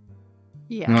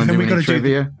 Yeah. Then we got to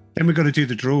trivia. Then we got to do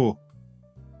the draw.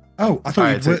 Oh, I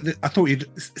thought you'd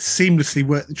seamlessly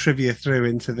work the trivia through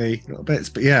into the little bits,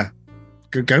 but yeah,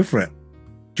 go for it.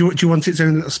 Do you want its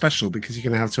own little special because you're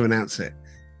going to have to announce it?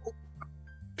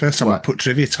 First time I put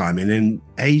trivia time in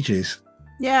ages.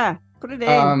 Yeah, put it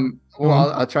in.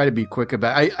 I'll try to be quick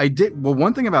about it. I did. Well,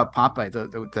 one thing about Popeye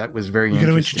that was very interesting.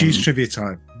 You're going to introduce trivia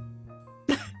time.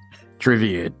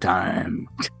 Trivia time.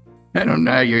 I don't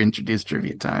know how you introduce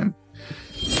trivia time.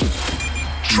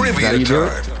 Trivia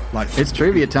time. It's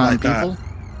trivia time, people.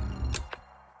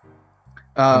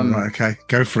 Right, okay,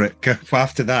 go for it. Go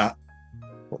after that.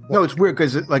 No, it's weird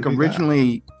because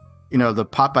originally, the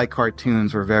Popeye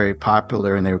cartoons were very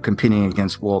popular and they were competing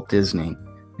against Walt Disney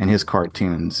and his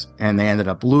cartoons, and they ended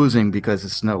up losing because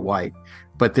of Snow White.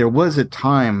 But there was a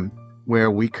time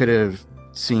where we could have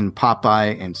seen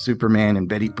Popeye and Superman and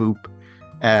Betty Boop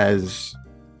as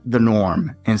the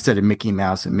norm instead of Mickey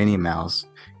Mouse and Minnie Mouse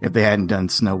if they hadn't done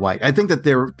Snow White. I think that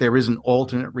there is an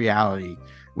alternate reality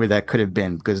where that could have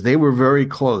been, because they were very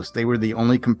close. They were the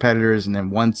only competitors, and then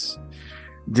once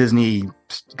Disney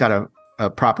got a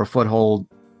proper foothold,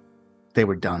 they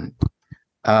were done.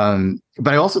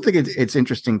 But I also think it's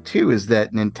interesting too is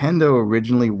that Nintendo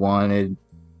originally wanted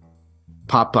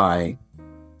Popeye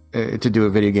to do a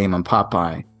video game on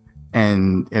Popeye,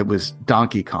 and it was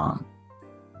Donkey Kong.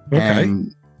 Okay.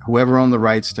 And whoever owned the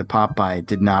rights to Popeye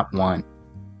did not want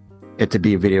it to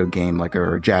be a video game, like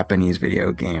a Japanese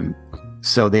video game.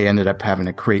 So they ended up having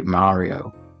to create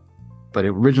Mario. But it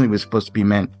originally was supposed to be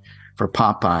meant for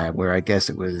Popeye, where I guess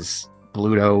it was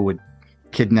Bluto would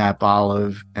kidnap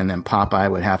Olive, and then Popeye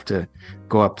would have to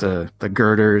go up the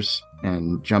girders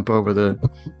and jump over the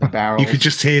barrels. You could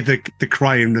just hear the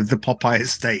crying of the Popeye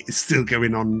estate is still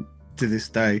going on to this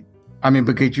day. I mean,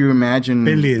 but could you imagine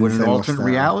billions with an alternate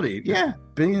reality? Yeah,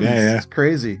 billions. Yeah. It's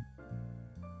crazy.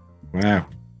 Wow.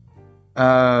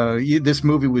 This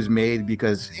movie was made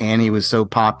because Annie was so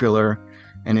popular,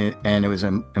 and it was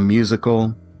a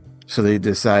musical. So they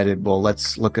decided, well,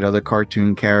 let's look at other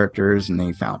cartoon characters, and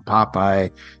they found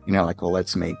Popeye.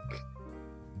 Let's make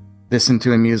this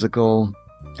into a musical.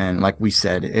 And like we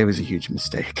said, it was a huge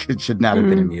mistake. It should not have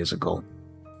been a musical.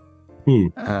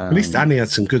 At least Annie had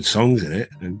some good songs in it,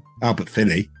 and Albert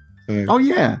Finney. Oh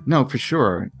yeah, no, for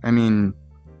sure. I mean,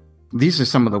 these are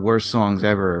some of the worst songs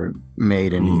ever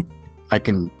made, and I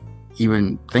can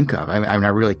even think of. I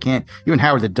really can't. Even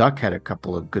Howard the Duck had a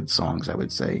couple of good songs, I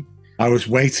would say. I was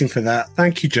waiting for that.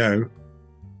 Thank you, Joe.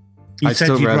 You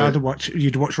said you'd rather watch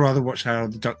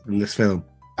Howard the Duck than this film.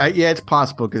 Yeah, it's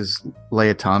possible because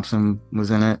Leah Thompson was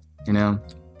in it,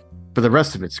 but the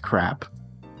rest of it's crap,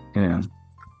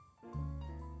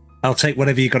 I'll take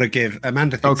whatever you got to give.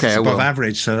 Amanda thinks it's above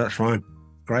average, so that's fine.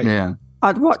 Great. Yeah.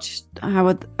 I'd watch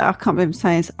Howard. I can't believe I'm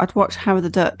saying this. I'd watch Howard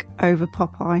the Duck over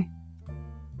Popeye.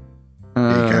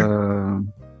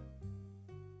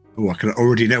 Oh, I can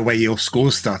already know where your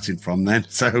score's starting from then.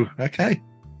 So, okay.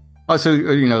 Oh, so,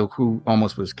 who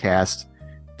almost was cast?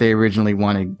 They originally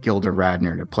wanted Gilda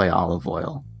Radner to play Olive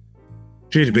Oil.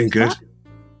 She'd have been good.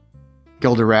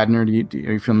 Gilda Radner, are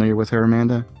you familiar with her,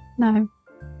 Amanda? No.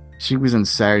 She was in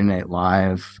Saturday Night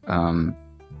Live, and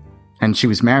she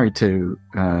was married to,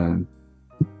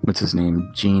 what's his name?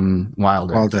 Gene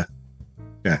Wilder.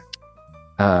 Yeah.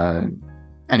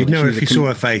 Anyway, you'd know if you saw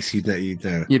her face, you'd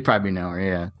know. You'd probably know her,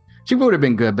 yeah. She would have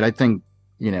been good, but I think,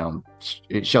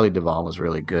 Shelley Duvall was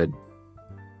really good.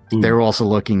 They were also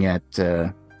looking at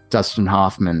Dustin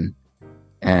Hoffman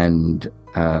and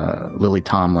Lily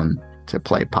Tomlin to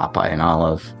play Popeye and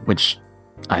Olive, which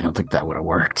I don't think that would have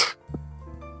worked.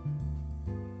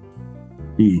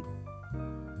 Okay,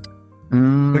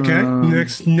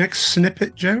 next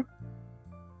snippet, Joe.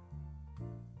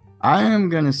 I am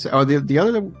going to say, the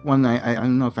other one, I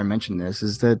don't know if I mentioned this,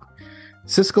 is that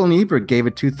Siskel and Ebert gave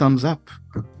it 2 thumbs up.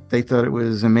 They thought it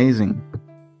was amazing.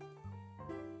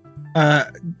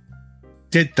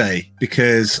 Did they?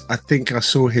 Because I think I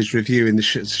saw his review in the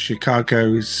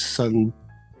Chicago Sun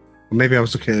Maybe I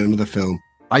was looking at another film.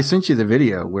 I sent you the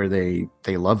video where they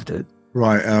loved it.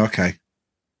 Right. Okay.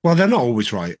 Well, they're not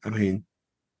always right. I mean,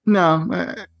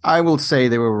 No, I will say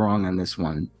they were wrong on this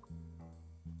one.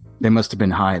 They must have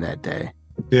been high that day.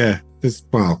 yeah.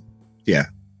 Well, yeah.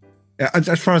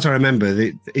 As far as I remember,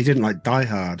 he didn't like Die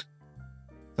Hard.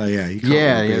 So yeah, you can't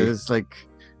Yeah, really it be- was like,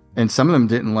 and some of them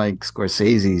didn't like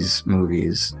Scorsese's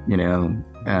movies.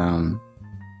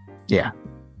 Yeah,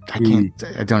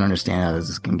 I don't understand how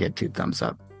this can get 2 thumbs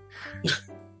up.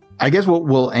 I guess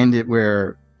we'll end it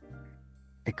where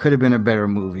it could have been a better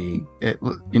movie.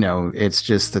 It's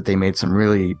just that they made some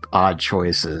really odd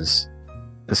choices,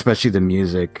 especially the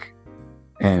music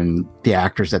and the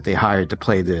actors that they hired to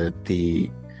play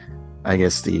the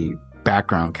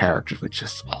background characters, which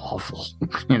is awful.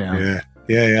 Yeah,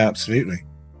 absolutely.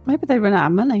 Maybe they run out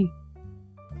of money.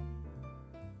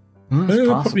 It's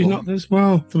Probably possible. not as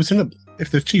well. If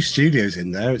there's 2 studios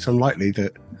in there, it's unlikely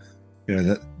that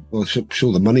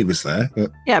sure the money was there,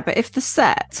 but Yeah, but if the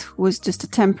set was just a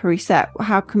temporary set,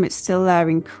 how come it's still there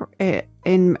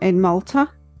in Malta?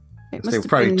 It They were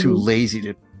probably too lazy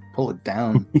to pull it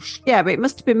down. Yeah, but it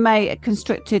must have been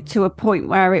constricted to a point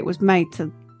where it was made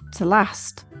to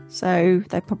last. So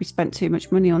they probably spent too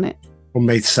much money on it. or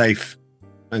made safe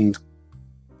and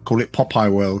call it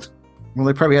Popeye World. Well,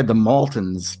 they probably had the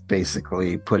Maltons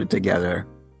basically put it together,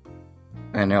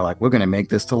 and they're like, "We're going to make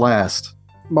this to last."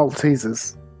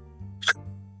 Maltesers.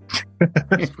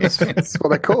 That's what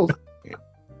they're called.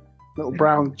 Little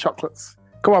brown chocolates.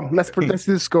 Come on, let's do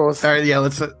the scores. All right, yeah,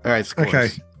 let's. All right, scores. Okay.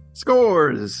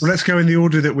 Scores. Well, let's go in the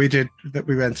order that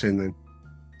we went in then.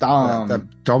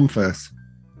 Dom first.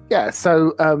 Yeah,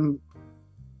 so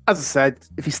as I said,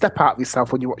 if you step out of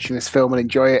yourself when you're watching this film and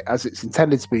enjoy it as it's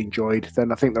intended to be enjoyed,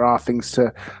 then I think there are things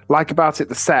to like about it.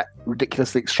 The set,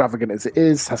 ridiculously extravagant as it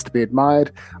is, has to be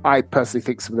admired. I personally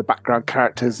think some of the background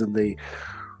characters and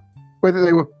whether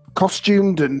they were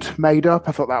costumed and made up,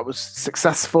 I thought that was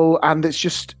successful, and it's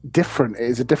just different. It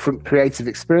is a different creative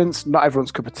experience. Not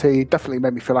everyone's cup of tea. Definitely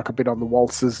made me feel like I've been on the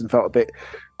waltzers and felt a bit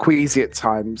queasy at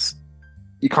times.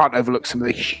 You can't overlook some of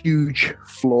the huge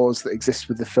flaws that exist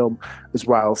with the film as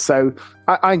well. So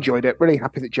I enjoyed it. Really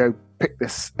happy that Joe picked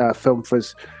this film for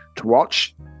us to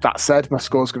watch. That said, my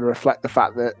score is going to reflect the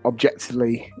fact that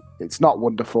objectively it's not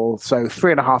wonderful. So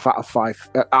 3.5 out of 5.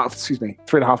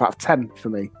 3.5 out of 10 for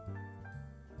me.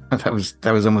 That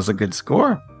was almost a good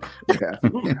score. Yeah.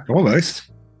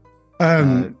 Almost.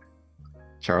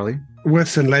 Charlie?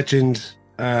 Worse than Legend.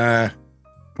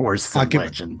 Worse than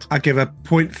Legend. I give a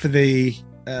point for the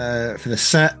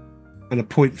set and a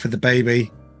point for the baby.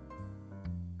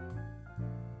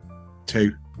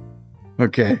 2.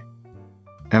 Okay.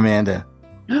 Amanda.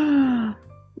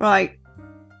 Right.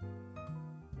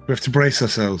 We have to brace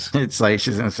ourselves. It's like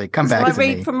she's going to say, come So back I to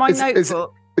read me. from my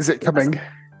notebook Is it coming?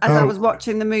 as I was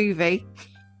watching the movie.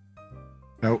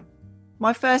 No.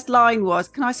 My first line was,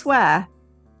 "Can I swear?"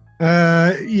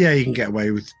 Yeah, you can get away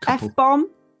with a couple. F-bomb?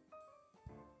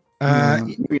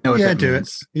 We know what yeah, that do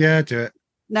means. it. Yeah, do it.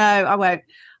 No, I won't.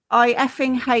 I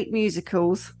effing hate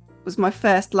musicals was my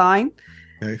first line.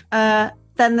 Okay.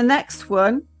 Then the next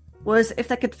one was, if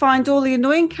they could find all the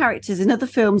annoying characters in other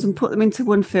films and put them into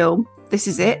one film, this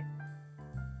is it.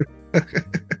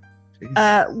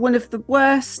 One of the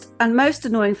worst and most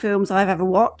annoying films I've ever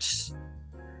watched.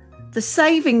 The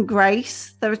saving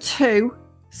grace, there are 2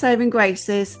 saving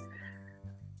graces.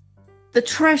 The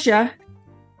treasure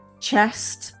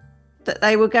chest that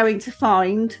they were going to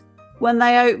find when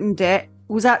they opened it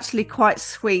was actually quite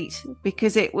sweet,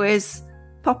 because it was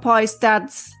Popeye's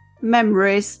dad's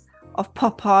memories of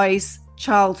Popeye's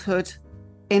childhood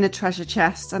in a treasure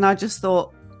chest. And I just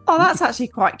thought, oh, that's actually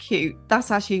quite cute. That's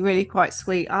actually really quite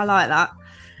sweet. I like that.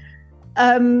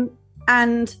 And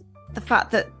the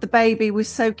fact that the baby was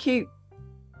so cute.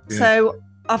 Yeah. So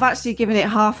I've actually given it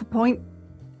half a point.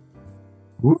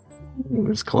 It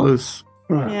was close.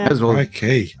 Yeah. As well,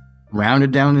 Okay.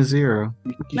 rounded down to 0.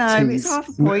 No, it's half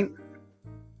a point.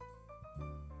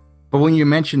 But when you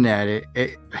mentioned that,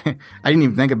 I didn't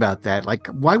even think about that. Like,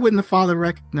 why wouldn't the father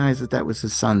recognize that was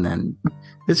his son then?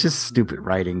 It's just stupid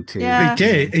writing, too. Yeah.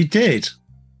 He did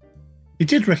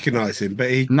recognize him, but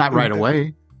he Not right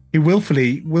away. He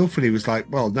willfully was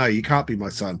like, well, no, you can't be my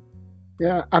son.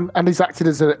 Yeah, and he's acted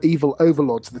as an evil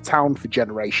overlord to the town for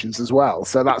generations as well.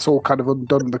 So that's all kind of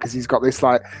undone because he's got this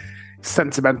like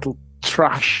sentimental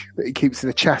trash that he keeps in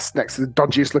a chest next to the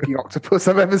dodgiest looking octopus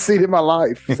I've ever seen in my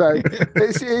life. So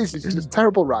it's just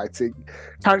terrible writing.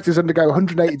 Characters undergo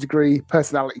 180-degree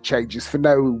personality changes for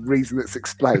no reason that's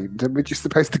explained, and we're just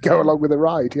supposed to go along with the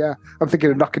ride. Yeah, I'm thinking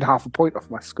of knocking half a point off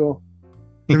my score.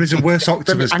 There is a worse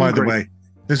octopus, by the angry. way.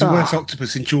 There's a worse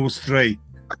octopus in Jaws 3,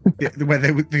 where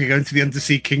they go into the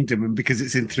undersea kingdom, and because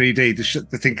it's in 3D,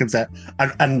 the thing comes out,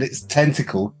 and its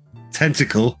tentacle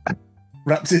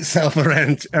wraps itself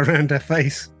around her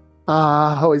face.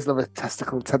 I always love a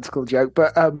tentacle joke.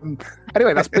 But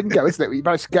anyway, that's bingo, isn't it? You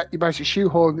managed to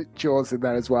shoehorn Jaws in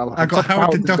there as well. I got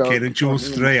Howard the Duck in and Jaws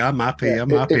 3. I'm happy. I'm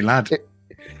happy, lad.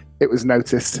 It was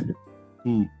noticed.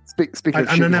 Speaking of,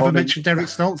 and I never mentioned Derek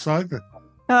Stoltz either.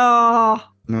 Oh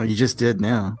No, you just did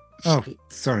now. Oh,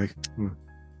 sorry.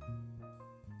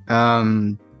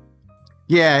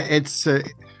 Yeah, it's.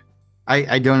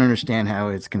 I don't understand how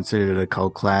it's considered a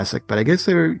cult classic, but I guess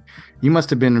you must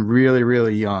have been really,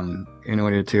 really young in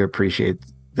order to appreciate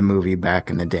the movie back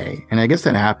in the day. And I guess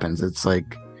that happens. It's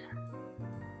like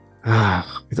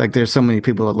there's so many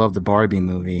people that love the Barbie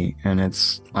movie, and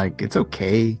it's like it's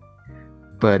okay,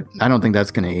 but I don't think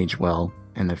that's going to age well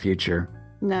in the future.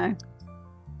 no.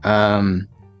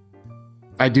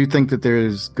 I do think that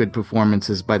there's good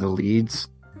performances by the leads,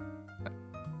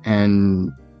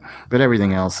 but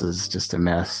everything else is just a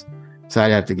mess. So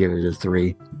I'd have to give it a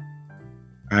 3.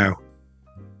 Wow.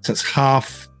 So it's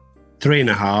half,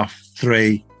 3.5,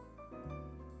 3,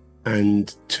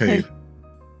 and 2.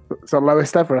 It's our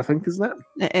lowest ever, I think, isn't it?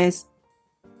 It is.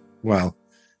 Well,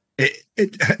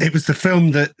 it was the film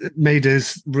that made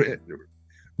us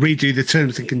redo the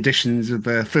terms and conditions of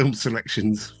film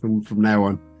selections from now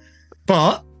on.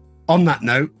 But on that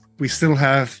note, we still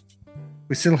have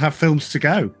films to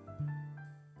go.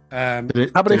 How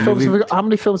many films have we got? How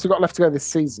many films have we got left to go this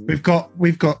season? We've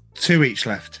got 2 each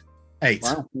left. 8.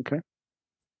 Wow. Okay.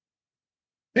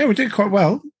 Yeah, we did quite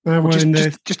well.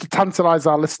 Just to tantalise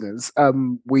our listeners,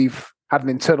 we've had an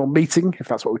internal meeting, if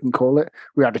that's what we can call it.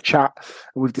 We had a chat,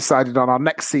 and we've decided on our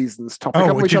next season's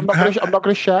topic, which I'm not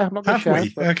going to share.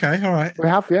 Okay, all right. We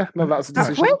have, yeah. No, that's a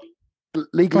decision.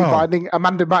 Legally binding.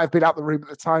 Amanda might have been out the room at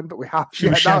the time, but we have. She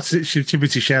was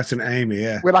shouting at Amy,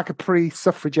 yeah. We're like a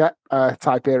pre-suffragette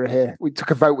type era here. We took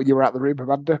a vote when you were out the room,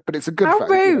 Amanda, but it's a good vote. How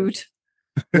rude.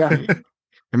 Yeah.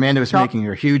 Amanda was making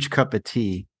her huge cup of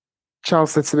tea.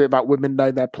 Charles said something about women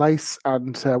knowing their place,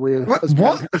 and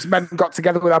as men got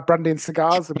together with our brandy and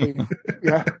cigars, and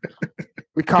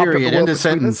we can't. Period. End of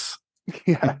sentence.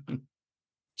 Yeah.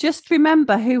 Just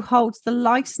remember who holds the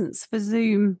license for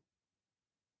Zoom.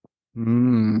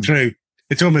 True.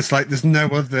 It's almost like there's no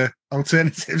other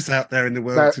alternatives out there in the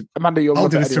world. So, Amanda, you're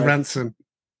holding us to ransom.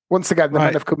 Once again, the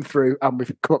men have come through, and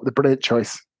we've come up with a brilliant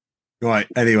choice. Right.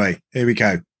 Anyway, here we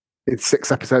go. It's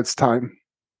 6 episodes time.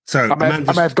 So I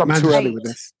may have gone too early with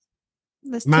this.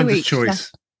 There's Amanda's 2 each.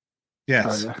 choice.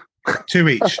 Yes. Oh, yeah. 2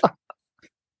 each.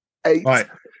 8. Right.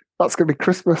 That's going to be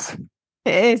Christmas.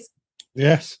 It is.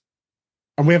 Yes.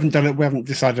 And we haven't done it. We haven't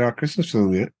decided our Christmas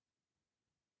film yet.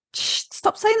 Shh,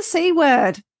 stop saying the C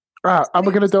word. Right, and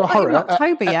we're going to do a horror.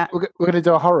 October yet. We're going to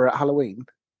do a horror at Halloween.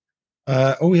 We need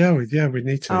to. Oh,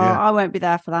 yeah. I won't be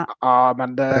there for that. Oh,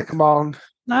 Amanda, come on.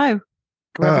 No.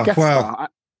 Can we have a guest star?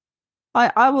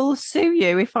 I will sue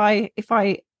you if I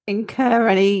incur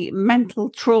any mental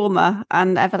trauma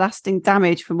and everlasting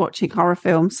damage from watching horror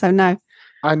films. So no.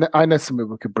 I know someone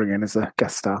we could bring in as a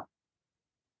guest star.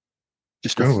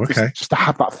 Just to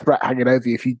have that threat hanging over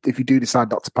you if you do decide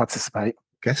not to participate.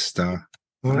 Guest star.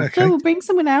 Oh, okay. So we'll bring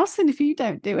someone else in if you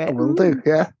don't do it. We'll do,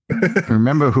 yeah.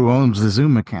 Remember who owns the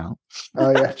Zoom account.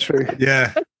 Oh yeah, true.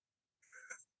 Yeah.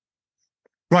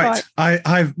 Right.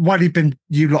 While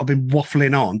you lot have been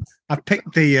waffling on, I've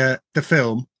picked the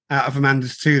film out of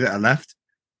Amanda's 2 that are left,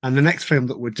 and the next film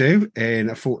that we'll do in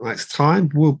a fortnight's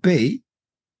time will be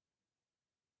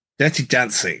Dirty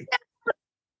Dancing.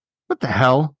 What the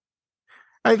hell?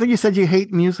 I think you said you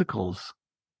hate musicals.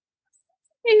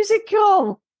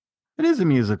 Musical. It is a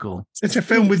musical. It's a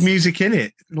film with music in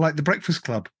it, like The Breakfast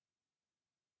Club.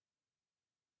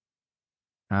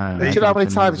 Do you know how many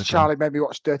times Charlie made me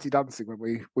watch Dirty Dancing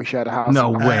when we shared a house?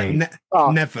 No way.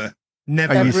 Never.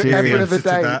 Are you serious? Every other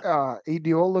day. He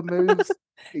knew all the moves.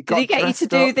 Did he get you to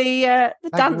do the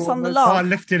dance on the Oh, log? I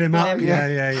lifted him up.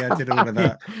 Yeah. I did all of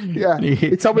that. Yeah.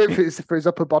 He told me for his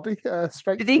upper body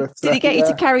strength. Did he get you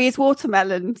to carry his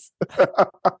watermelons?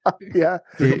 Yeah.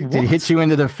 Did he hit you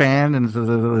into the fan and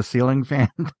the ceiling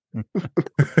fan?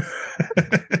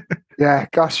 Yeah,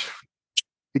 gosh.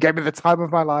 He gave me the time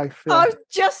of my life. Yeah. I was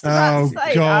just about to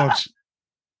say that.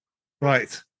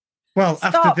 Right. Well,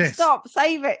 after this,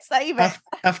 save it.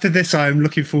 After this, I'm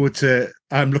looking forward to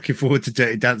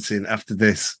Dirty Dancing. After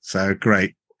this, so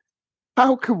great.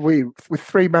 How can we, with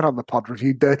 3 men on the pod,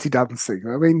 review Dirty Dancing?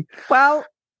 I mean, well,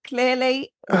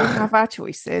 clearly we have our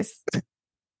choices.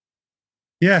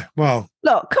 Yeah. Well,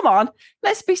 look, come on,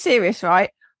 let's be serious, right?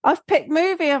 I've picked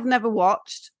movie I've never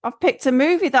watched. I've picked a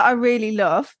movie that I really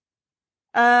love.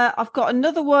 I've got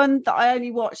another one that I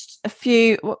only watched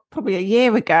probably a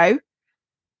year ago.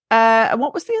 And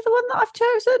what was the other one that I've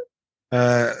chosen?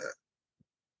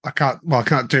 I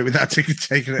can't do it without taking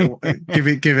it away,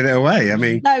 giving it away. I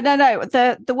mean, No.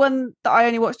 The one that I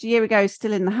only watched a year ago is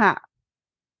still in the hat.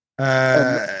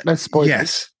 No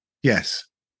spoilers. Yes.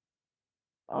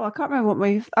 Oh, I can't remember what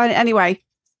movie. Anyway,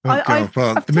 I've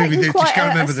the movie. Taken quite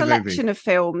a selection of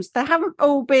films. They haven't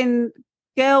all been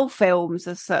girl films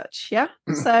as such. Yeah.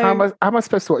 So how am I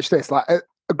supposed to watch this? Like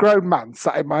a grown man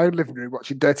sat in my own living room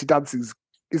watching Dirty Dancing.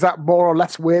 Is that more or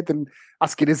less weird than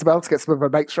asking Isabel to get some of her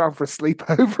mates round for a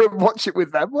sleepover and watch it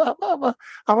with them? How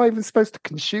am I even supposed to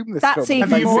consume this That's film?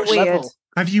 even more weird.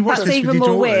 Have you watched That's this even with your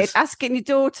more daughters? weird. Asking your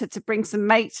daughter to bring some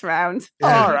mates round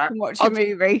All right. and watch a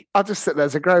movie. I'll just sit there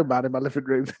as a grown man in my living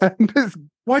room.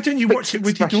 Why don't you watch it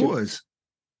with your daughters?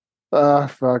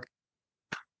 Fuck.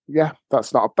 Yeah,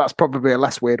 that's probably a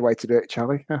less weird way to do it,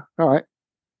 Charlie. Yeah, all right.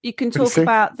 You can talk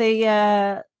about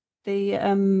the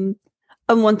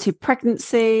unwanted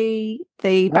pregnancy,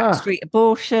 the backstreet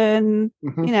abortion.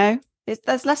 Mm-hmm. You know,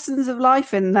 there's lessons of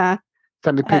life in there.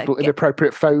 Sending people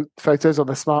inappropriate photos on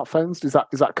their smartphones. Is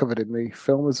that covered in the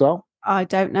film as well? I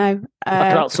don't know. I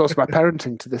can outsource my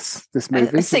parenting to this movie.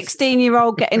 A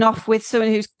 16-year-old getting off with someone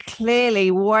who's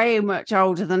clearly way much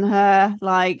older than her.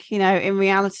 Like, you know, in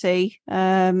reality,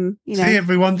 See,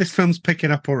 everyone, this film's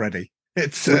picking up already.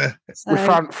 It's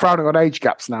we're frowning on age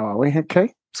gaps now, are we?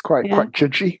 Okay, it's quite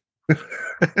judgy.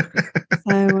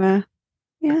 So,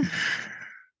 yeah.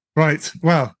 Right.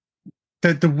 Well,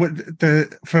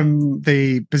 the from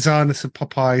the bizarreness of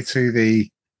Popeye to the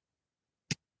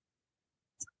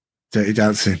Dirty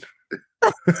Dancing.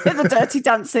 To the Dirty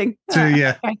Dancing.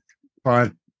 Okay.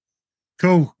 Fine.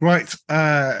 Cool. Right.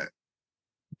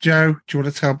 Joe, do you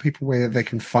want to tell people where they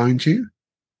can find you?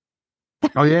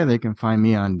 Oh, yeah. They can find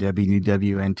me on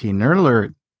WWNT Nerd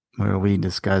Alert, where we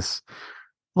discuss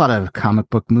a lot of comic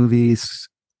book movies,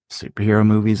 superhero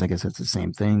movies. I guess it's the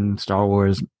same thing. Star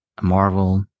Wars,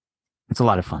 Marvel. It's a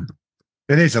lot of fun.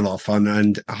 It is a lot of fun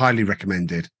and highly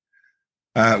recommended.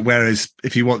 Whereas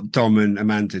if you want Dom and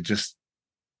Amanda, just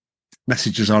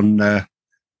message us on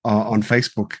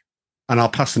Facebook, and I'll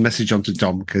pass the message on to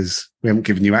Dom because we haven't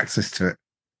given you access to it.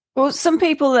 Well, some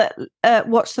people that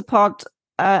watch the pod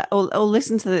or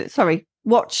listen to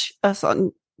watch us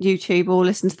on YouTube or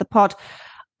listen to the pod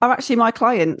are actually my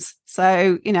clients.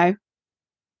 So, you know,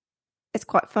 it's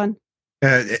quite fun.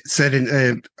 It said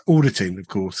in auditing, of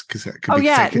course, because that could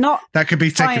that could be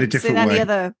taken a different in way. any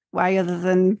other way other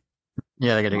than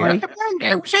they gotta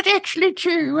go. Was it actually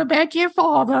true about your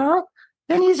father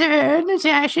and his urn, his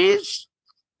ashes?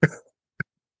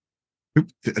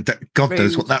 God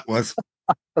knows what that was.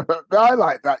 I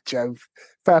like that, Joe.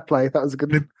 Fair play. That was a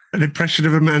good an impression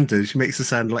of Amanda. She makes her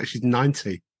sound like she's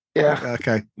 90. Yeah.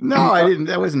 Okay. No, I didn't.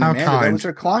 That wasn't How Amanda. kind. That was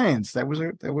her clients. That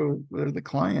were the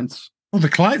clients. Well, the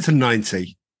clients are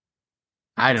 90.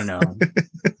 I don't know.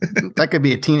 That could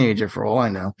be a teenager for all I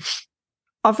know.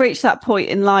 I've reached that point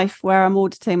in life where I'm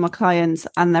auditing my clients,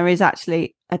 and there is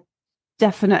actually a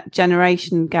definite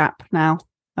generation gap now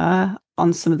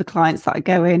on some of the clients that I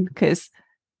go in because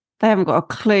they haven't got a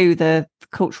clue the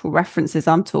cultural references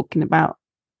I'm talking about.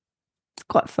 It's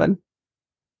quite fun.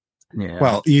 Yeah.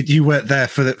 Well, you weren't there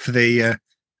for the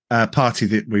party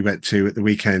that we went to at the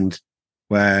weekend,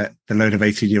 where the load of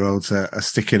 18-year-olds are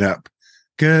sticking up.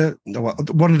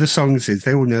 One of the songs is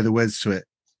they all know the words to it.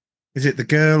 Is it the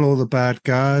girl or the bad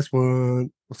guys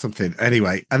want or something?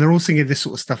 Anyway, and they're all singing this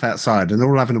sort of stuff outside, and they're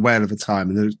all having a whale of a time,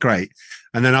 and it was great.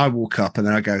 And then I walk up and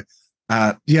then I go,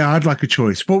 "Yeah, I'd like a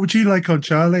choice. What would you like on,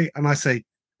 Charlie?" And I say,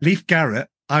 "Leif Garrett.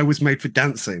 I was made for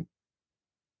dancing."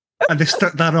 And they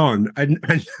stuck that on, and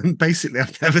basically,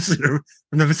 I've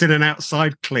never seen an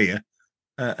outside clear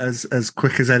as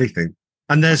quick as anything.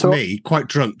 And there's me, quite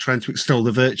drunk, trying to extol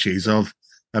the virtues of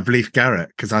Leif Garrett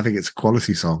because I think it's a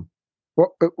quality song.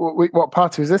 What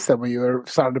party was this then? Where you were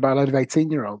surrounded by a load of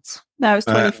 18-year-olds? No, it's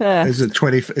 21st. It's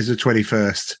the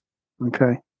 21st.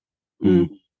 Okay. Mm.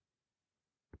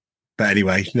 But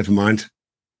anyway, never mind.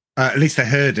 At least they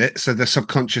heard it, so their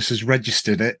subconscious has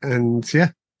registered it, and yeah,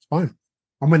 it's fine.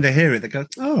 And when they hear it, they go,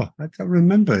 "Oh, I don't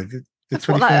remember the That's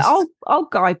 21st." what that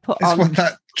old guy put That's on. what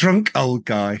that drunk old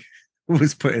guy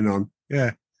was putting on.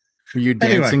 Yeah. Were you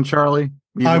dancing, Anyway, Charlie?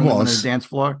 Were you I doing it on was. the dance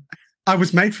floor. I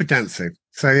was made for dancing,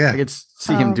 so yeah. I could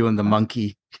see him doing the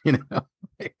monkey. You know. All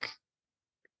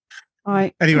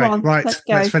right. Anyway, come on, right. Let's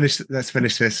go. Let's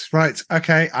finish this. Right.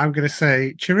 Okay. I'm going to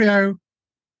say cheerio.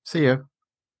 See you.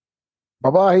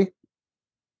 Bye-bye.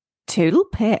 Toodle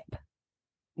pip.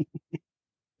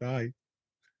 Bye.